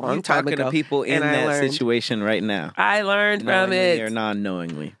that was a long time ago. Talking to people in that situation right now. I learned from it. Or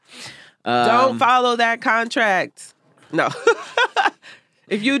non-knowingly. Don't follow that contract. No.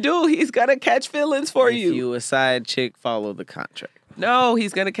 If you do, he's going to catch feelings for you. If you a side chick, follow the contract. No,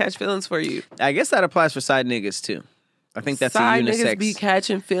 he's going to catch feelings for you. I guess that applies for side niggas, too. I think that's side a unisex. Side niggas be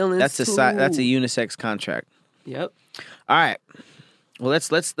catching feelings, that's too. That's a unisex contract. Yep. All right. Well,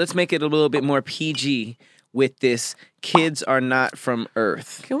 let's make it a little bit more PG with this. Kids are not from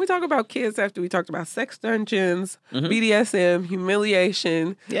Earth. Can we talk about kids after we talked about sex dungeons, BDSM,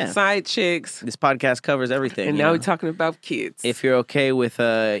 humiliation, side chicks? This podcast covers everything. And now we're talking about kids. If you're okay with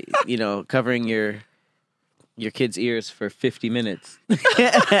covering your kids' ears for 50 minutes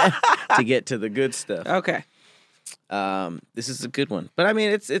to get to the good stuff. Okay. This is a good one. But I mean,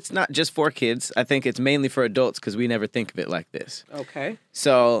 it's not just for kids. I think it's mainly for adults because we never think of it like this. Okay.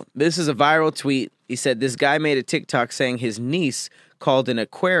 So this is a viral tweet. He said this guy made a TikTok saying his niece called an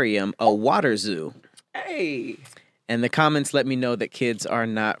aquarium a water zoo. Hey. And the comments let me know that kids are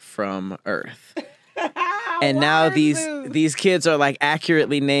not from Earth. And now these kids are like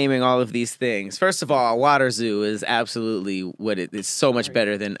accurately naming all of these things. First of all, a water zoo is absolutely what it is. So much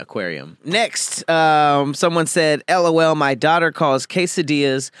better than aquarium. Next, someone said, "LOL, my daughter calls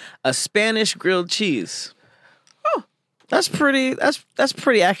quesadillas a Spanish grilled cheese." Oh, that's pretty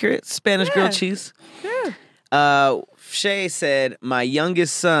accurate. Spanish grilled cheese. Yeah. Shay said, "My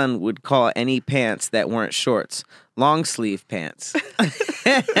youngest son would call any pants that weren't shorts long sleeve pants."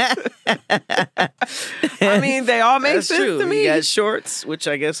 I mean, they all make That's sense true. to me. You got shorts, which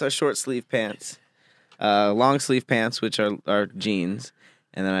I guess are short sleeve pants. Long sleeve pants, which are jeans.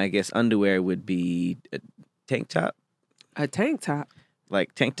 And then I guess underwear would be a tank top. A tank top?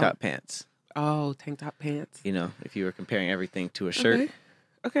 Like tank top pants. Oh, tank top pants. You know, if you were comparing everything to a shirt.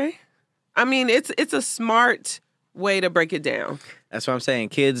 Okay. I mean, it's a smart way to break it down. That's what I'm saying.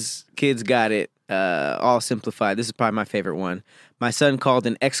 Kids got it all simplified. This is probably my favorite one. My son called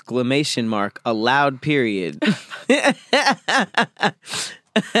an exclamation mark a loud period. That's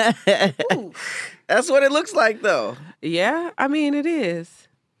what it looks like, though. Yeah, I mean, it is.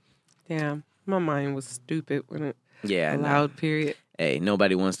 Damn, my mind was stupid when it. Yeah, loud period. Hey,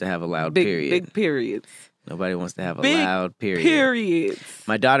 nobody wants to have a loud period. Big periods. Nobody wants to have a loud period. Periods.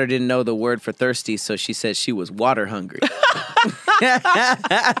 My daughter didn't know the word for thirsty, so she said she was water hungry.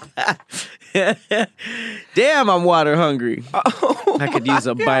 Damn, I'm water hungry. Oh, I could use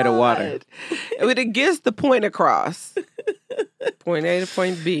a bite of water. It gets the point across. Point A to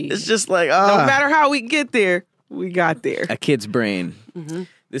point B. It's just like, no matter how we get there, we got there. A kid's brain. Mm-hmm.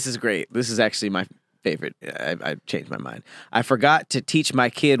 This is great. This is actually my favorite. I changed my mind. I forgot to teach my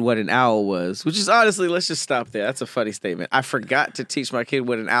kid what an owl was, which is honestly, let's just stop there. That's a funny statement. I forgot to teach my kid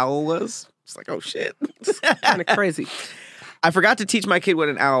what an owl was. It's like, oh shit. It's kind of crazy. I forgot to teach my kid what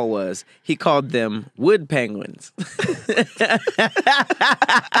an owl was. He called them wood penguins.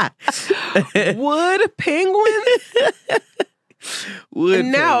 Wood penguins? Wood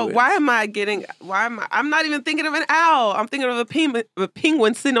now, penguins. I'm not even thinking of an owl. I'm thinking of a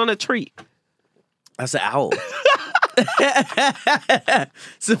penguin sitting on a tree. That's an owl.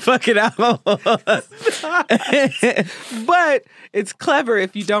 It's a fucking owl. But it's clever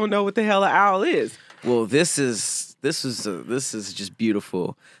if you don't know what the hell an owl is. Well, this is just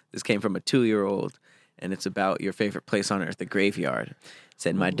beautiful. This came from a 2-year-old, and it's about your favorite place on earth, the graveyard. It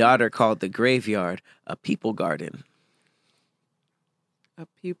said, my daughter called the graveyard a people garden. A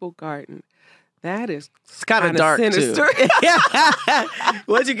people garden. That is it's kind of dark sinister. Too.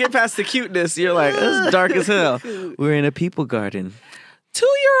 Once you get past the cuteness, you're like, this is dark as hell. We're in a people garden.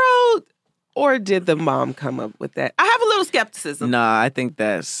 2-year-old, or did the mom come up with that? I have a little skepticism. Nah, I think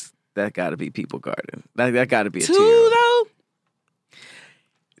that got to be people garden. That got to be a 2 2-year-old. though.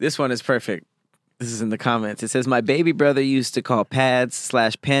 This one is perfect. This is in the comments. It says, my baby brother used to call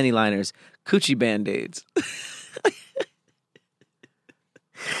pads/panty liners coochie band-aids.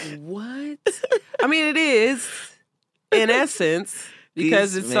 What? I mean, it is, in essence,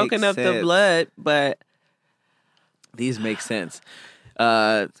 because it's soaking up the blood, but... These make sense.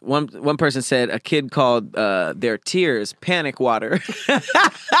 One person said a kid called their tears panic water.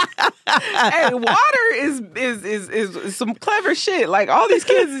 Hey, water is some clever shit. Like, all these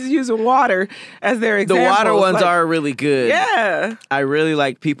kids is using water as their examples. The water ones are really good. Yeah. I really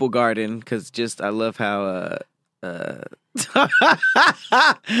like People Garden because I love how... I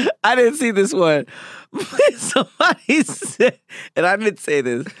didn't see this one. Somebody said, and I didn't say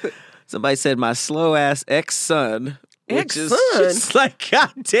this. Somebody said my slow ass ex-son, which is just like,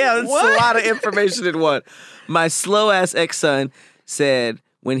 goddamn, it's a lot of information in one. My slow ass ex-son said,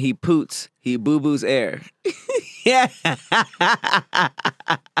 When he poots, he boo-boos air. Yeah.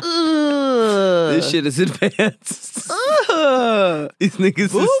 This shit is advanced. These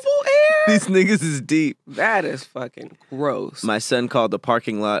niggas Boo-boo air? These niggas is deep. That is fucking gross. My son called the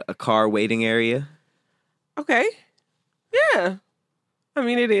parking lot a car waiting area. Okay. Yeah. I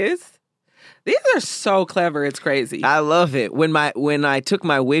mean, it is. These are so clever. It's crazy. I love it. When I took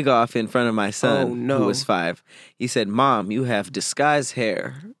my wig off in front of my son, Oh, no. who was 5, he said, "Mom, you have disguise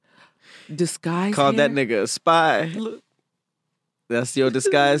hair." Disguise Called hair? that nigga a spy. Look. That's your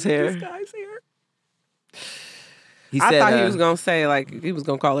disguise hair? Disguise hair. He I said, thought he was going to say, like, he was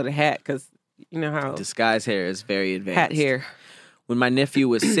going to call it a hat because you know how disguise hair is very advanced. hat hair. When my nephew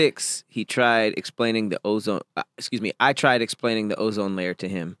was 6, he tried explaining the ozone. I tried explaining the ozone layer to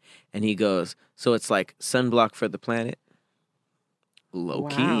him, and he goes, "So it's like sunblock for the planet." Low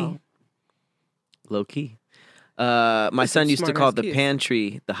Wow. key. My son used to smart call ass the kid.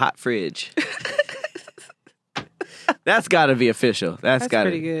 pantry the hot fridge. That's got to be official. That's got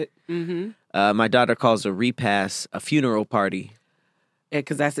pretty to. good. Mm-hmm. My daughter calls a repast a funeral party. Yeah,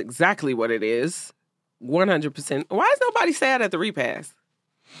 because that's exactly what it is. 100%. Why is nobody sad at the repast?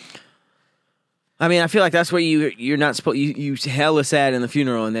 I mean, I feel like that's where you're not supposed you hella sad in the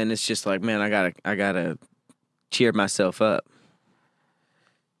funeral, and then it's just like, man, I gotta cheer myself up.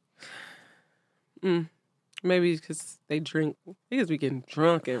 Maybe because they drink. Niggas be getting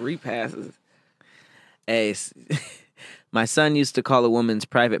drunk at repasses. Hey, my son used to call a woman's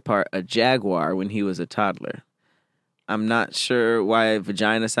private part a jaguar when he was a toddler. I'm not sure why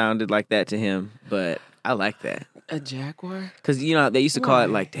vagina sounded like that to him, but I like that. A jaguar? Because, you know, they used to call it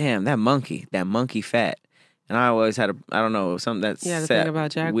Why? like, damn, that monkey fat. And I always had I don't know, something that's Yeah, the thing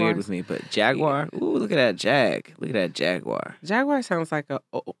about weird jaguars. with me. But jaguar, ooh, look at that jag. Look at that jaguar. Jaguar sounds like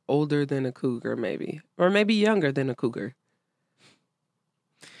older than a cougar, maybe. Or maybe younger than a cougar.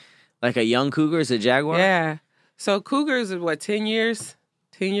 Like a young cougar is a jaguar? Yeah. So cougars are what, 10 years?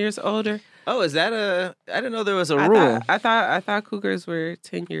 10 years older? Oh, is that I didn't know there was a rule. I thought cougars were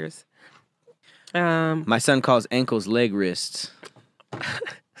 10 years. My son calls ankles leg wrists.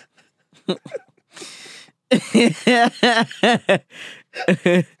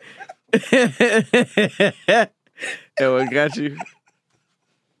 Yo, I got you.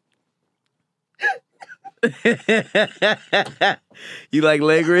 You like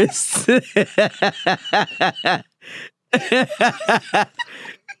leg wrists?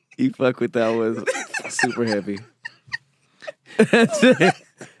 You fuck with that one. Super heavy. That's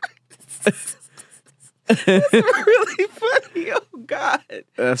really funny. Oh God.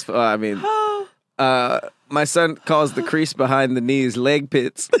 That's I mean, my son calls the crease behind the knees leg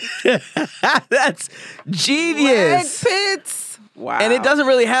pits. That's genius. Leg pits. Wow. And it doesn't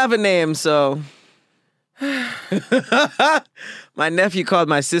really have a name, so. My nephew called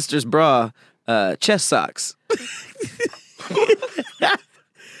my sister's bra chest socks.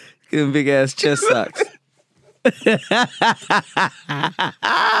 Give him big ass chest socks. I thought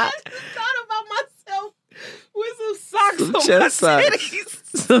about myself with some socks Some on chest my socks.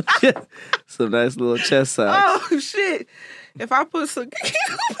 titties. Some nice little chest socks. Oh shit! If I put some,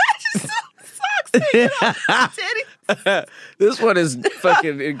 some socks hanging off my titties. This one is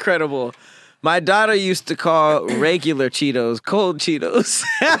fucking incredible. My daughter used to call regular Cheetos cold Cheetos.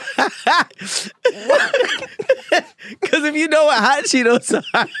 Because if you know what hot Cheetos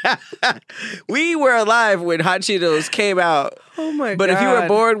are, we were alive when hot Cheetos came out. Oh my god! But if you were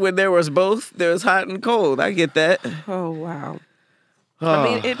born when there was both, there was hot and cold. I get that. Oh wow! I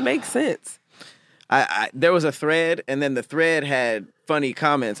mean, it makes sense. There was a thread, and then the thread had funny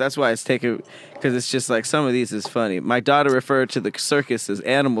comments. That's why it's taken, because it's just like some of these is funny. My daughter referred to the circus as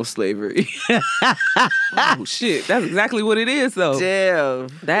animal slavery. Oh shit! That's exactly what it is, though. Damn.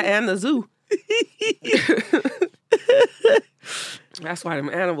 That and the zoo. That's why them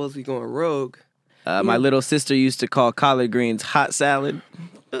animals be going rogue. My little sister used to call collard greens hot salad.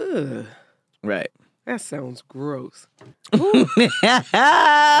 Ugh, Right. that sounds gross.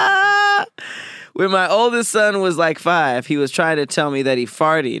 When my oldest son was like 5, he was trying to tell me that he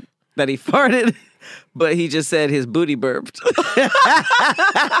farted, but he just said his booty burped.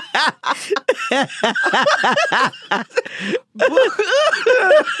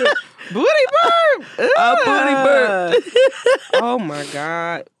 Booty burp. A booty burp. Oh my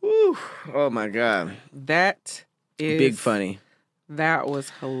god. Whew. Oh my God. That is Big funny. That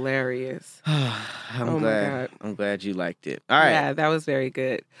was hilarious. I'm Oh my glad. God. I'm glad you liked it. All right. Yeah, that was very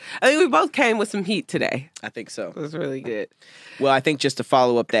good. I think we both came with some heat today. I think so. It was really good. Well, I think just to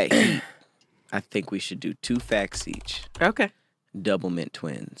follow up that heat, I think we should do 2 facts each. Okay, Double mint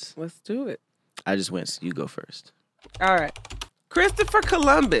twins. let's do it. I just went, so you go first. All right. Christopher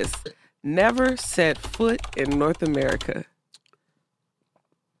Columbus never set foot in North America.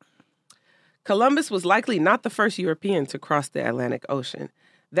 Columbus was likely not the first European to cross the Atlantic Ocean.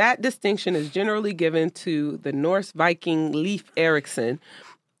 That distinction is generally given to the Norse Viking Leif Erikson,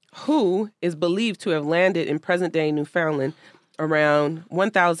 who is believed to have landed in present-day Newfoundland around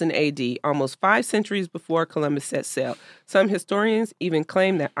 1000 AD, almost 5 centuries before Columbus set sail. Some historians even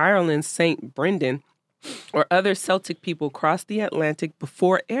claim that Ireland's St. Brendan or other Celtic people crossed the Atlantic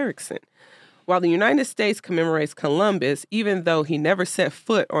before Erikson. While the United States commemorates Columbus, even though he never set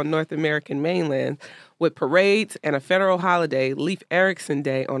foot on North American mainland, with parades and a federal holiday, Leif Erikson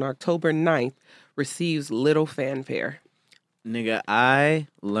Day on October 9th receives little fanfare. Nigga, I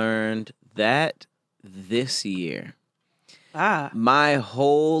learned that this year. My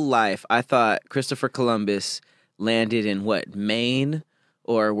whole life, I thought Christopher Columbus landed in Maine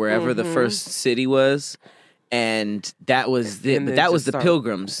or wherever the first city was. And that was it. But that was the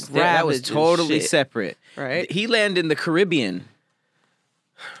Pilgrims. That was totally separate. Right. He landed in the Caribbean.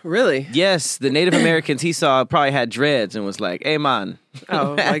 Really? Yes. The Native Americans he saw probably had dreads and was like, hey, man.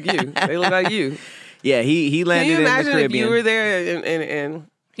 Oh, like you. They look like you. Yeah, he landed in the Caribbean. Can you imagine if you were there and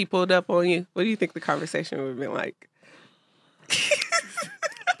he pulled up on you? What do you think the conversation would have been like?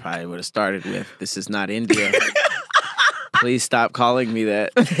 Probably would have started with, this is not India. Please stop calling me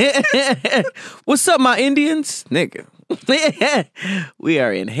that. What's up, my Indians? Nigga. We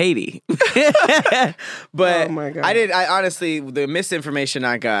are in Haiti. But oh my God. I honestly, the misinformation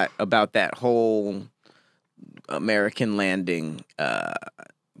I got about that whole American landing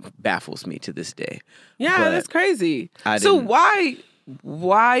baffles me to this day. Yeah, but that's crazy. So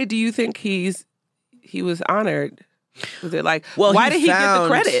why do you think he was honored? Was it like, why did he get the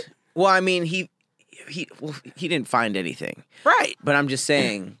credit? Well, I mean, he didn't find anything. Right. But I'm just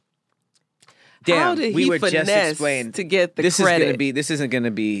saying, damn, how did we he were just explained to get the this credit? This isn't going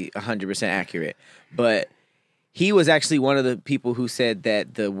to be 100% accurate, but he was actually one of the people who said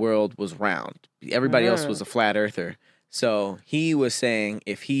that the world was round. Everybody else was a flat earther. So he was saying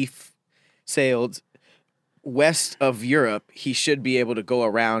if he sailed west of Europe, he should be able to go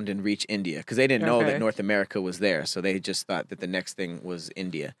around and reach India because they didn't know that North America was there. So they just thought that the next thing was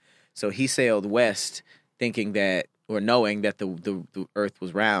India. So he sailed west thinking that, or knowing that the earth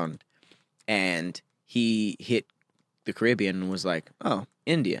was round, and he hit the Caribbean and was like, oh,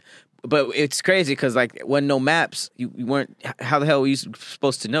 India. But it's crazy because, like, when no maps, you weren't, how the hell were you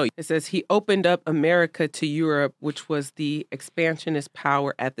supposed to know? It says he opened up America to Europe, which was the expansionist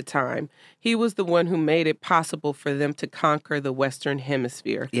power at the time. He was the one who made it possible for them to conquer the Western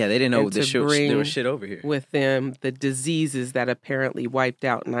Hemisphere. Yeah, they didn't know there was shit over here. With them, the diseases that apparently wiped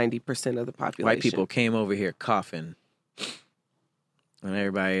out 90% of the population. White people came over here coughing. And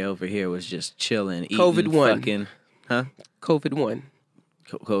everybody over here was just chilling, eating, COVID-1. fucking, huh? COVID-1.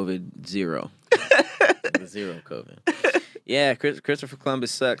 COVID 0. Zero COVID. Yeah, Christopher Columbus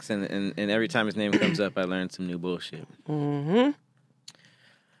sucks, and every time his name comes up, I learn some new bullshit. Mm-hmm.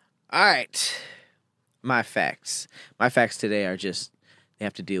 All right. My facts. My facts today are just, they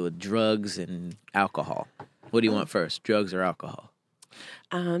have to deal with drugs and alcohol. What do you want first, drugs or alcohol?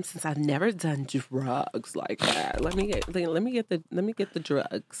 Since I've never done drugs like that, let me get the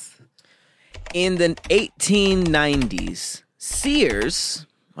drugs. In the 1890s, Sears,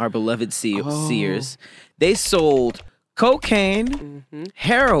 our beloved Sears, they sold cocaine,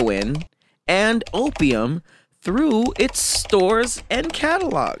 heroin, and opium through its stores and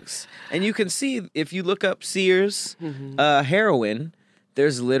catalogs. And you can see, if you look up Sears heroin,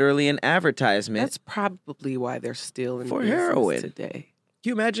 there's literally an advertisement. That's probably why they're still in for business heroin today. Can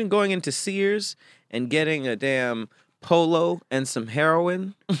you imagine going into Sears and getting a damn polo and some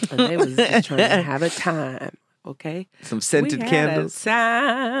heroin? And they was just trying to have a time, okay? Some scented candles.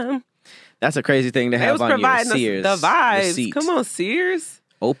 Time. That's a crazy thing to have on your Sears the vibes. receipt. Come on, Sears.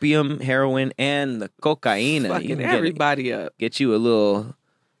 Opium, heroin, and the cocaine. Fucking everybody up. Get you a little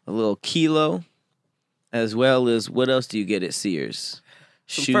kilo, as well as, what else do you get at Sears?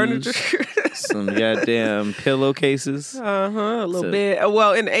 Some Shoes, furniture. some goddamn pillowcases. A little bit.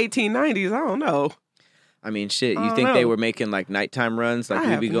 Well, in the 1890s, I don't know. I mean, shit. You think they were making like nighttime runs? Like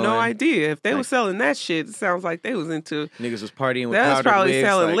I we be have going? no idea. If they were selling that shit, it sounds like they was into. Niggas was partying with That was powdered probably wigs,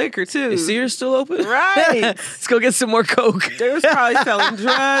 selling like, liquor too. Is Sears still open? Right. Let's go get some more coke. They was probably selling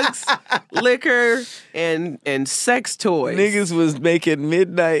drugs, liquor, and sex toys. Niggas was making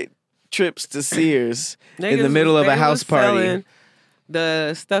midnight trips to Sears in the middle of a house party. Selling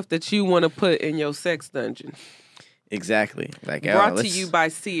the stuff that you want to put in your sex dungeon. Exactly. Like, Brought to you by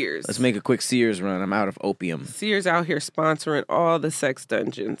Sears. Let's make a quick Sears run. I'm out of opium. Sears out here sponsoring all the sex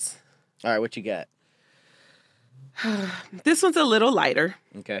dungeons. All right, what you got? This one's a little lighter.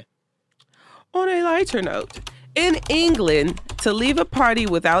 Okay. On a lighter note, in England, to leave a party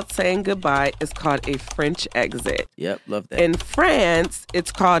without saying goodbye is called a French exit. Yep, love that. In France,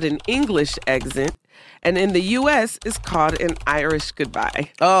 it's called an English exit. And in the U.S., it's called an Irish goodbye.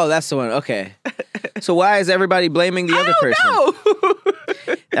 Oh, that's the one. Okay. So why is everybody blaming the other person? No.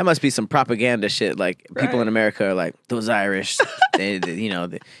 That must be some propaganda shit. Like, people in America are like, those Irish, they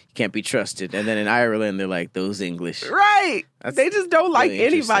you can't be trusted. And then in Ireland, they're like, those English. Right. They just don't like really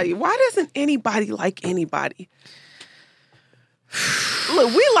anybody. Why doesn't anybody like anybody?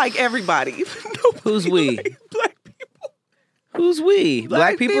 Look, we like everybody. Who's we? Like black people. Who's we?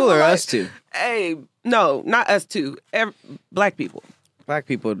 Black people or like, us two? Hey, no, not us two. Black people. Black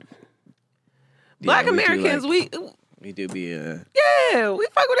people. Black Americans, we do be yeah, we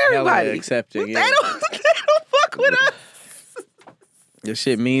fuck with everybody. Accepting. They Yeah. don't fuck with us. Your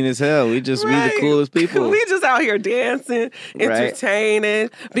shit mean as hell. We just we the coolest people. We just out here dancing, entertaining,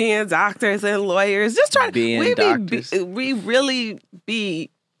 being doctors and lawyers, just trying being doctors. We really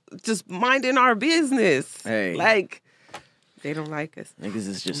be just minding our business. Hey. Like, they don't like us. Niggas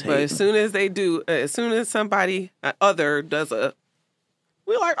is just But hating. as soon as they do, as soon as somebody other does we're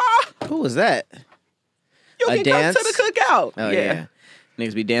like, Who was that? you A can dance? come to the cookout. Oh yeah.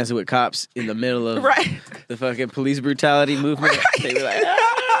 Niggas be dancing with cops in the middle of the fucking police brutality movement. They be like,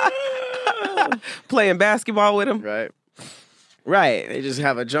 playing basketball with them. Right. Right. They just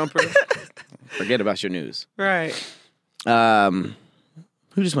have a jumper. Forget about your news. Right. Who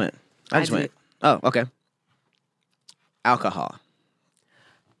just went? I just went. did. Oh, okay. Alcohol.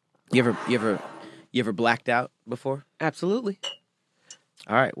 You ever blacked out before? Absolutely.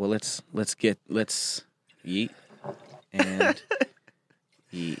 All right. Well, let's yeet and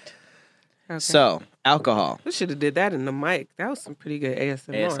yeet. Okay. So, alcohol. We should have did that in the mic. That was some pretty good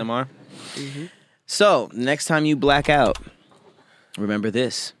ASMR. ASMR. Mm-hmm. So, next time you black out, remember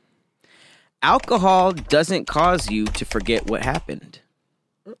this. Alcohol doesn't cause you to forget what happened.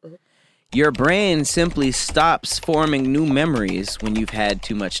 Your brain simply stops forming new memories when you've had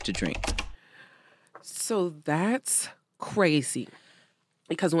too much to drink. So that's crazy.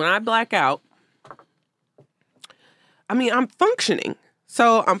 Because when I black out, I mean, I'm functioning.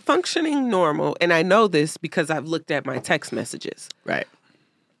 So I'm functioning normal. And I know this because I've looked at my text messages. Right.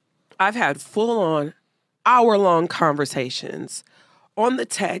 I've had full-on, hour-long conversations on the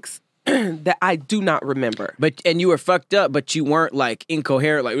text that I do not remember. And you were fucked up, but you weren't like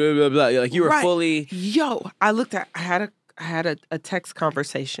incoherent, like blah, blah, blah. Like you were fully. Yo, I had a text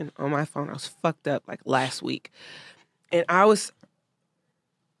conversation on my phone. I was fucked up like last week. And I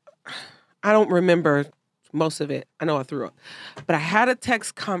don't remember most of it. I know I threw up. But I had a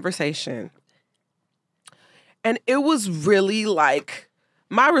text conversation. And it was really like,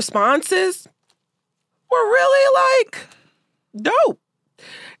 my responses were really like dope.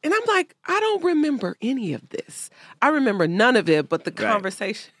 And I'm like, I don't remember any of this. I remember none of it, but the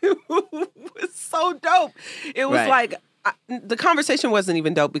conversation was so dope. It was like, the conversation wasn't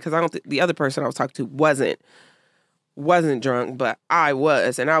even dope because I don't think the other person I was talking to wasn't drunk, but I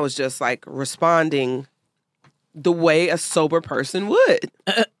was. And I was just like responding the way a sober person would.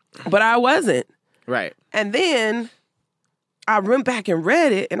 But I wasn't. Right. And then I went back and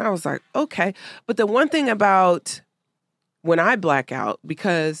read it and I was like, okay. But the one thing about when I black out,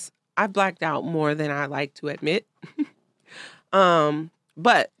 because I blacked out more than I like to admit.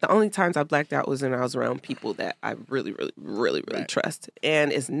 But the only times I blacked out was when I was around people that I really, really, really, really trust.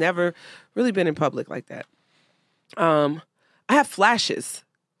 And it's never really been in public like that. I have flashes.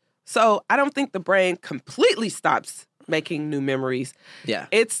 So I don't think the brain completely stops making new memories. Yeah.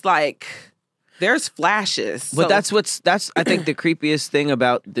 It's like there's flashes. But So- that's I think the creepiest thing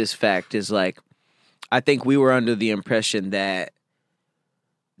about this fact is like, I think we were under the impression that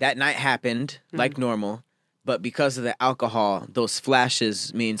night happened like normal, but because of the alcohol, those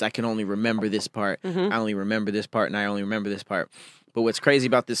flashes means I can only remember this part. I only remember this part, and I only remember this part. But what's crazy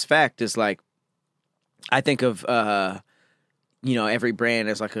about this fact is like, I think of every brand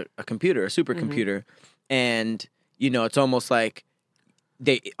as like a computer, a supercomputer, and it's almost like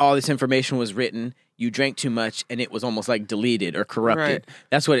all this information was written. You drank too much and it was almost like deleted or corrupted. Right.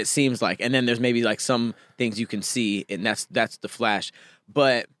 That's what it seems like. And then there's maybe like some things you can see and that's the flash.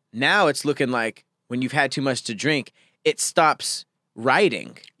 But now it's looking like when you've had too much to drink, it stops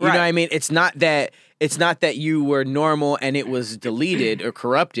writing. You know what I mean? It's not that you were normal and it was deleted or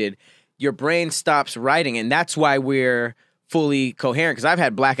corrupted. Your brain stops writing, and that's why we're fully coherent. Because I've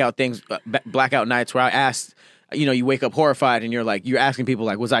had blackout nights where I asked, you wake up horrified and you're asking people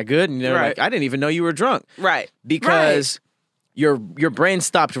like, was I good? And they're like, I didn't even know you were drunk. Right. Because your brain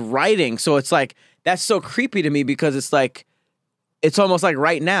stopped writing. So it's like, that's so creepy to me because it's like, it's almost like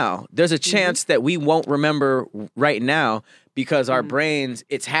right now. There's a chance that we won't remember right now because our brains,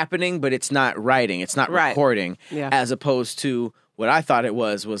 it's happening, but it's not writing. It's not recording. Yeah. As opposed to what I thought it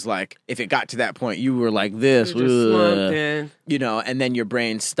was like, if it got to that point, you were like this, You're just slumped in. you know, and then your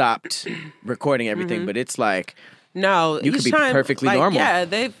brain stopped recording everything. But it's like, no, you could be perfectly like, normal.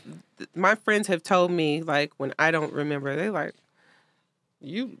 Yeah, my friends have told me, like, when I don't remember, they're like,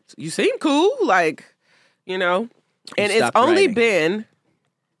 you seem cool, like, you know. And it's only been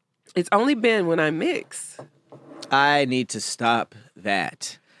when I mix. I need to stop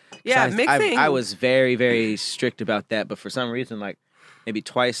that. Yeah, mixing. I was very, very strict about that, but for some reason, like maybe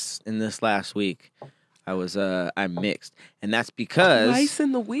twice in this last week, I mixed, and that's because twice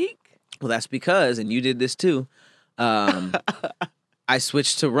in the week. Well, that's because, and you did this too. I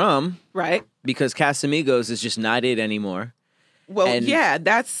switched to rum, right? Because Casamigos is just not it anymore. Well, and, yeah,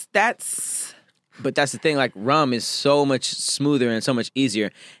 that's. But that's the thing, like, rum is so much smoother and so much easier,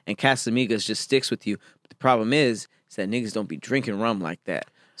 and Casamigos just sticks with you. But the problem is that niggas don't be drinking rum like that.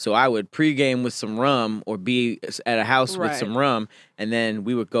 So I would pregame with some rum or be at a house with some rum, and then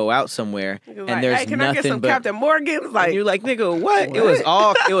we would go out somewhere, and like, there's hey, can nothing I get some but Captain Morgan's? Like, and you're like, nigga, what? It was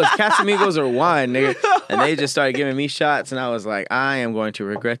Casamigos or wine, nigga. And they just started giving me shots, and I was like, I am going to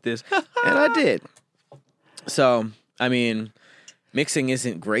regret this. And I did. So, I mean, mixing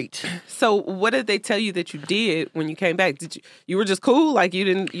isn't great. So what did they tell you that you did when you came back? Did you were just cool? Like you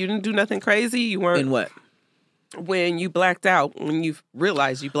didn't do nothing crazy? You weren't in what? When you blacked out, when you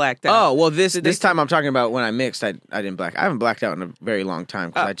realized you blacked out. Oh, well, this time I'm talking about when I mixed, I didn't black. I haven't blacked out in a very long time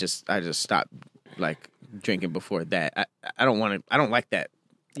because I just stopped like drinking before that. I don't like that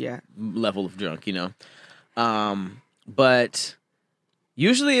level of drunk, you know. But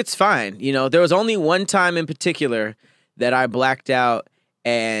usually it's fine. You know, there was only one time in particular that I blacked out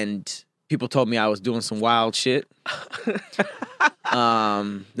and people told me I was doing some wild shit.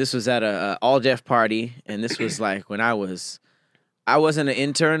 This was at a all deaf party, and this was like when I wasn't an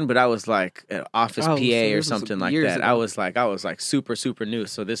intern, but I was like an office PA or something like that. Ago. I was like super, super new.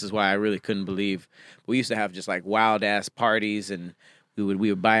 So this is why I really couldn't believe we used to have just like wild ass parties, and we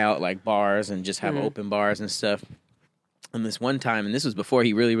would buy out like bars and just have open bars and stuff. And this one time, and this was before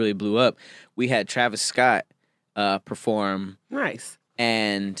he really, really blew up, we had Travis Scott perform. Nice.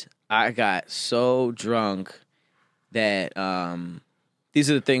 And I got so drunk that these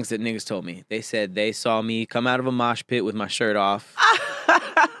are the things that niggas told me. They said they saw me come out of a mosh pit with my shirt off,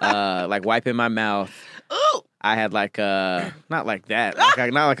 like wiping my mouth. Ooh. I had like not like that, not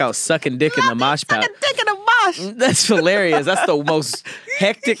like I was sucking dick in the mosh pit. Sucking dick in the mosh. That's hilarious. That's the most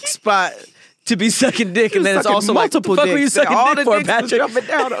hectic spot to be sucking dick, and then it's also multiple like, what the fuck were you sucking all dick the for, Patrick? Patrick?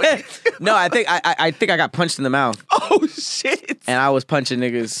 Down on No, I think I got punched in the mouth. Oh shit! And I was punching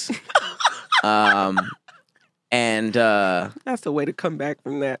niggas. And that's the way to come back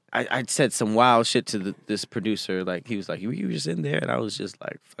from that. I said some wild shit to this producer. Like, he was like, you were just in there, and I was just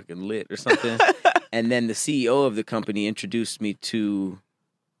like fucking lit or something. And then the CEO of the company introduced me to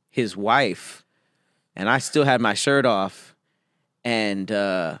his wife, and I still had my shirt off, and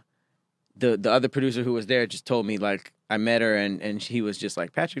the other producer who was there just told me, like, I met her, and he was just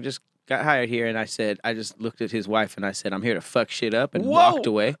like, Patrick just got hired here. And I just looked at his wife and I said, I'm here to fuck shit up, and walked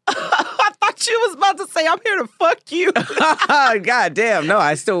away. I thought you was about to say, I'm here to fuck you. God damn, no,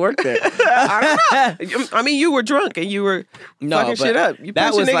 I still work there. I mean, you were drunk and you were fucking shit up. You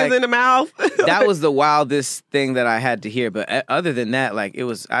punching niggas like, in the mouth. That was the wildest thing that I had to hear. But other than that, like,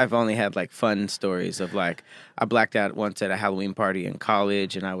 I've only had like fun stories of like, I blacked out once at a Halloween party in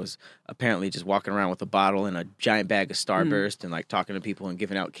college, and I was apparently just walking around with a bottle and a giant bag of Starburst and like talking to people and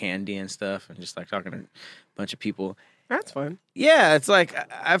giving out candy and stuff, and just like talking to a bunch of people. That's fun. Yeah, it's like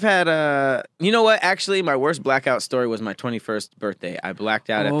I've had you know what? Actually, my worst blackout story was my 21st birthday. I blacked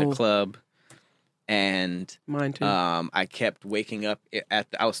out at the club, and mine too. I kept waking up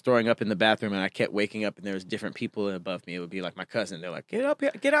I was throwing up in the bathroom, and I kept waking up, and there was different people above me. It would be like my cousin. They're like, "Get up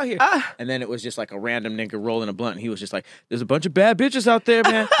here, get out here!" And then it was just like a random nigga rolling a blunt. And he was just like, "There's a bunch of bad bitches out there,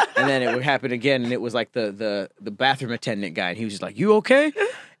 man." And then it would happen again, and it was like the bathroom attendant guy, and he was just like, "You okay?"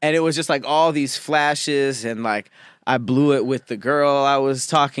 And it was just like all these flashes, and like I blew it with the girl I was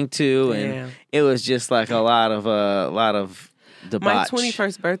talking to, and it was just like a lot of debauch. My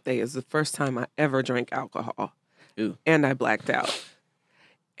 21st birthday is the first time I ever drank alcohol. Ooh. And I blacked out.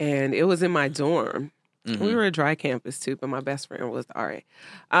 And it was in my dorm. Mm-hmm. We were a dry campus too, but my best friend was the RA.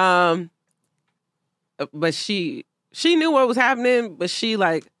 But she knew what was happening, but she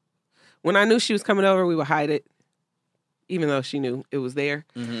like, when I knew she was coming over, we would hide it, even though she knew it was there.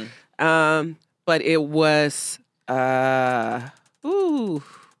 Mm-hmm. But it was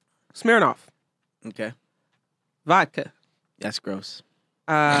Smirnoff. Okay. Vodka. That's gross.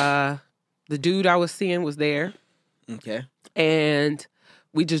 The dude I was seeing was there. Okay. And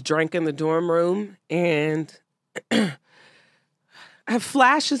we just drank in the dorm room. And I have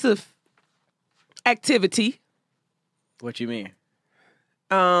flashes of activity. What you mean?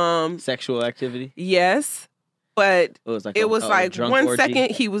 Sexual activity? Yes. But it was like 1 orgy?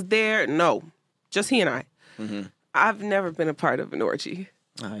 second he was there. No, just he and I. Mm-hmm. I've never been a part of an orgy.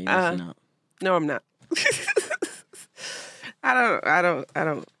 Oh, you're missing out. No, I'm not. I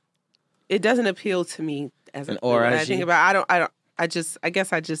don't. It doesn't appeal to me as an orgy. orgy. I think about. I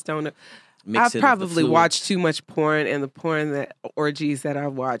guess I just don't. Mix I've it with the probably fluid. watched too much porn, and the porn that orgies that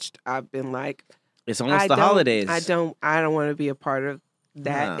I've watched, I've been like, It's almost the holidays. I don't want to be a part of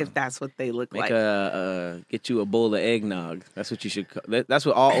that Nah. if that's what they look Make like. get you a bowl of eggnog. That's what you should. That's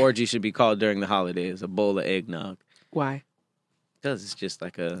what all orgies should be called during the holidays. A bowl of eggnog. Why? Because it's just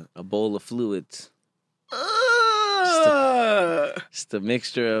like a bowl of fluids. Just a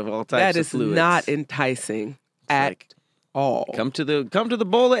mixture of all types That of is fluids. not enticing at all. Come to the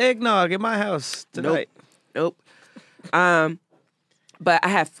bowl of eggnog at my house tonight. Nope. But I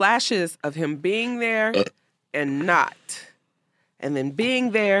have flashes of him being there and not. And then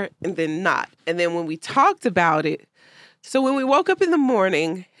being there and then not. And then when we talked about it, so when we woke up in the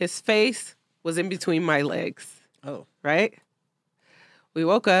morning, his face was in between my legs. Oh. Right? We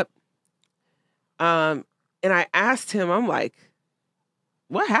woke up, and I asked him, I'm like,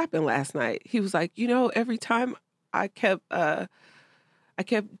 what happened last night? He was like, every time I kept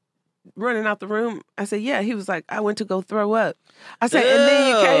running out the room. I said, yeah. He was like, I went to go throw up. I said, and then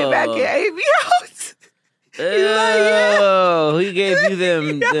you came back and ate me out. Oh, he gave you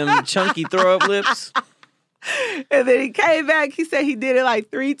them chunky throw up lips. And then he came back. He said he did it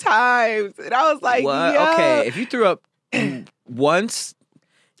like 3 times, and I was like, What? yeah. Okay, if you threw up once,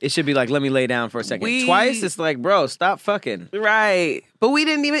 it should be like, let me lay down for a second. Twice, it's like, bro, stop fucking. Right. But we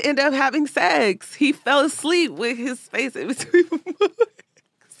didn't even end up having sex. He fell asleep with his face in between my legs.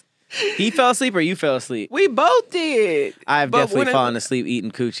 He fell asleep or you fell asleep? We both did. I've definitely fallen asleep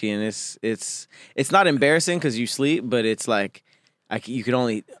eating coochie, and it's not embarrassing because you sleep, but it's like you can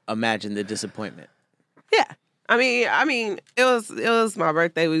only imagine the disappointment. Yeah. I mean, it was my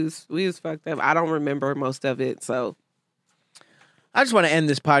birthday. We was fucked up. I don't remember most of it, so I just want to end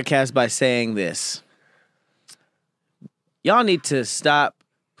this podcast by saying this. Y'all need to stop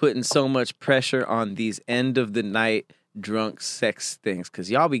putting so much pressure on these end of the night drunk sex things,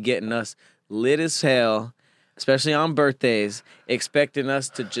 because y'all be getting us lit as hell, especially on birthdays, expecting us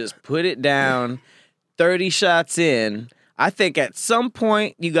to just put it down 30 shots in. I think at some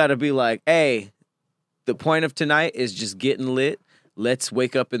point you got to be like, hey, the point of tonight is just getting lit. Let's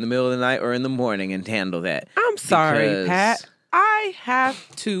wake up in the middle of the night or in the morning and handle that. I'm sorry, Pat. I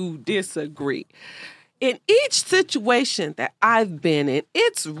have to disagree. In each situation that I've been in,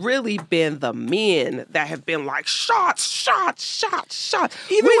 it's really been the men that have been like, shots. Either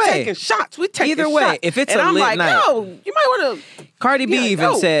we way. taking shots. We taking Either shots. way, if it's and a I'm lit like, night. no, you might want to. Cardi B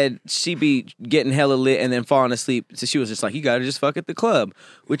even go. said she be getting hella lit and then falling asleep. So she was just like, you got to just fuck at the club,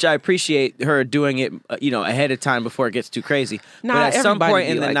 which I appreciate her doing it, ahead of time before it gets too crazy. Nah, but at some everybody point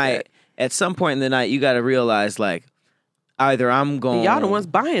be in the like night, you got to realize, like, either I'm going... And y'all the ones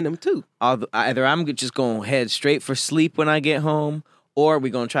buying them, too. Either I'm just going to head straight for sleep when I get home, or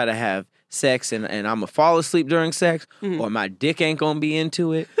we're going to try to have sex and I'm going to fall asleep during sex, or my dick ain't going to be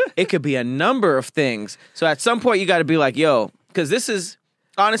into it. It could be a number of things. So at some point, you got to be like, yo, because this is...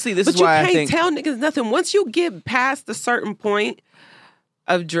 Honestly, this is why I think... But you can't tell niggas nothing. Once you get past a certain point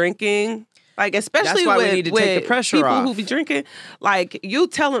of drinking... Like, especially That's why with, we need to take the pressure people off. who be drinking, like, you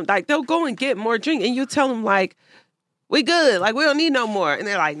tell them, like, they'll go and get more drink, and you tell them, like, we good, like, we don't need no more. And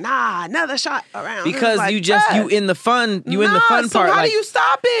they're like, nah, another shot around. Because like, you in the fun part. So how like, do you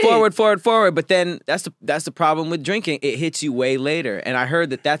stop it? Forward. But then that's the problem with drinking. It hits you way later. And I heard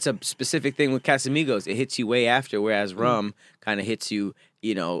that that's a specific thing with Casamigos. It hits you way after, whereas rum kind of hits you,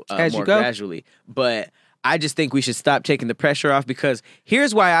 As more you go. gradually. But I just think we should stop taking the pressure off, because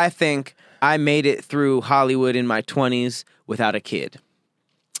here's why I think I made it through Hollywood in my 20s without a kid.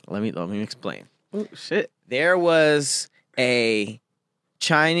 Let me explain. Oh, shit. There was a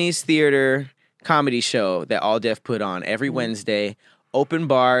Chinese theater comedy show that All Def put on every Wednesday. Open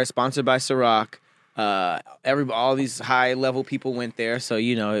bar, sponsored by Ciroc. All these high level people went there, so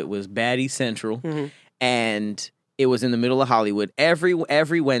it was Baddie Central, and it was in the middle of Hollywood every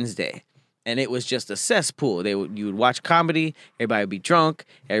Wednesday. And it was just a cesspool. You would watch comedy, everybody would be drunk,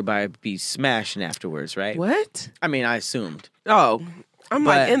 everybody would be smashing afterwards, right? What? I mean, I assumed. Oh, I'm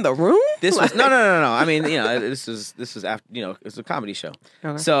like, in the room? This was no. I mean, this was after, it's a comedy show.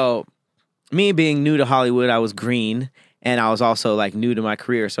 Okay. So me being new to Hollywood, I was green, and I was also like new to my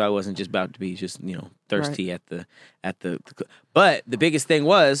career, so I wasn't just about to be just thirsty at the. But the biggest thing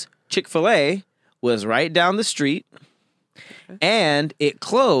was Chick-fil-A was right down the street, and it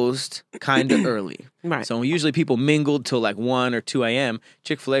closed kind of early. Right. So usually people mingled till like 1 or 2 a.m.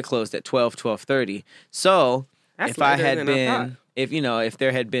 Chick-fil-A closed at 12:30. So That's if I later had than I thought. been, if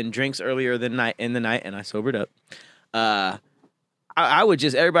there had been drinks earlier in the night, and I sobered up, I would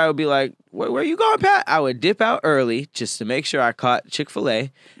just, everybody would be like, where you going, Pat? I would dip out early just to make sure I caught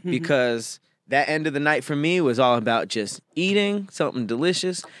Chick-fil-A because that end of the night for me was all about just eating something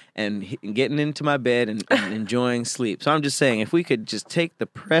delicious and getting into my bed and enjoying sleep. So I'm just saying, if we could just take the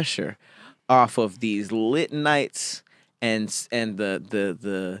pressure off of these lit nights and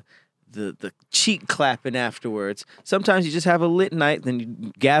the cheek clapping afterwards. Sometimes you just have a lit night, then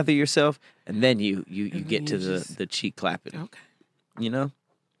you gather yourself, and then you get to the cheek clapping. Okay.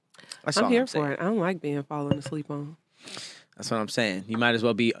 That's all I'm here saying. for it. I don't like being fallen asleep on. That's what I'm saying. You might as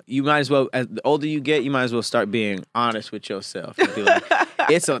well, as the older you get, you might as well start being honest with yourself. And be like,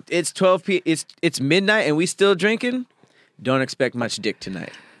 it's 12 p. It's midnight and we still drinking. Don't expect much dick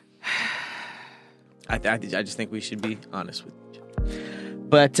tonight. I just think we should be honest with each other.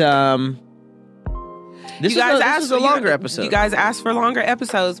 But this is a longer episode. You guys asked for longer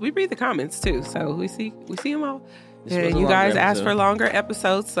episodes. We read the comments too, so we see them all. And you guys asked for longer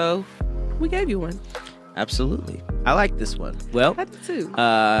episodes, so we gave you one. Absolutely. I like this one. Well, I did too.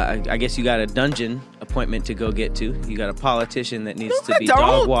 I guess you got a dungeon appointment to go get to. You got a politician that needs to be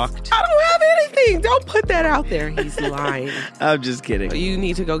dog walked. I don't have anything. Don't put that out there. He's lying. I'm just kidding. You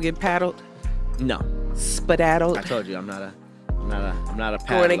need to go get paddled. No. Spaddled. I told you I'm not a paddler.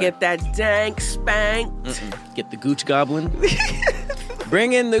 Going to get that dank spank. Get the gooch goblin.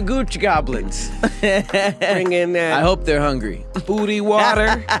 Bring in the gooch goblins. Bring in that. I hope they're hungry. Booty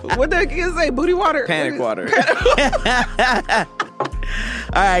water. What the kids say? Booty water. Panic water.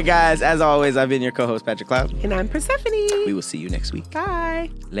 All right, guys. As always, I've been your co-host, Patrick Cloud. And I'm Persephone. We will see you next week. Bye.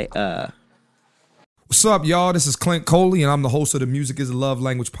 What's up, y'all? This is Clint Coley, and I'm the host of the Music is a Love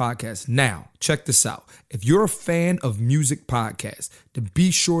Language podcast. Now, check this out. If you're a fan of music podcasts, then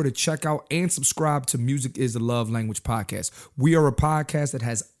be sure to check out and subscribe to Music is a Love Language podcast. We are a podcast that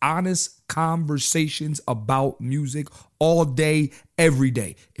has honest conversations about music all day, every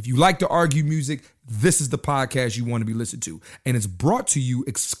day. If you like to argue music, this is the podcast you want to be listened to. And it's brought to you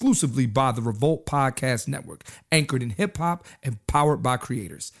exclusively by the Revolt Podcast Network, anchored in hip hop and powered by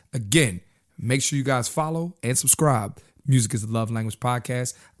creators. Again, make sure you guys follow and subscribe. Music is the Love Language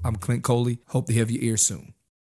podcast. I'm Clint Coley. Hope to have your ear soon.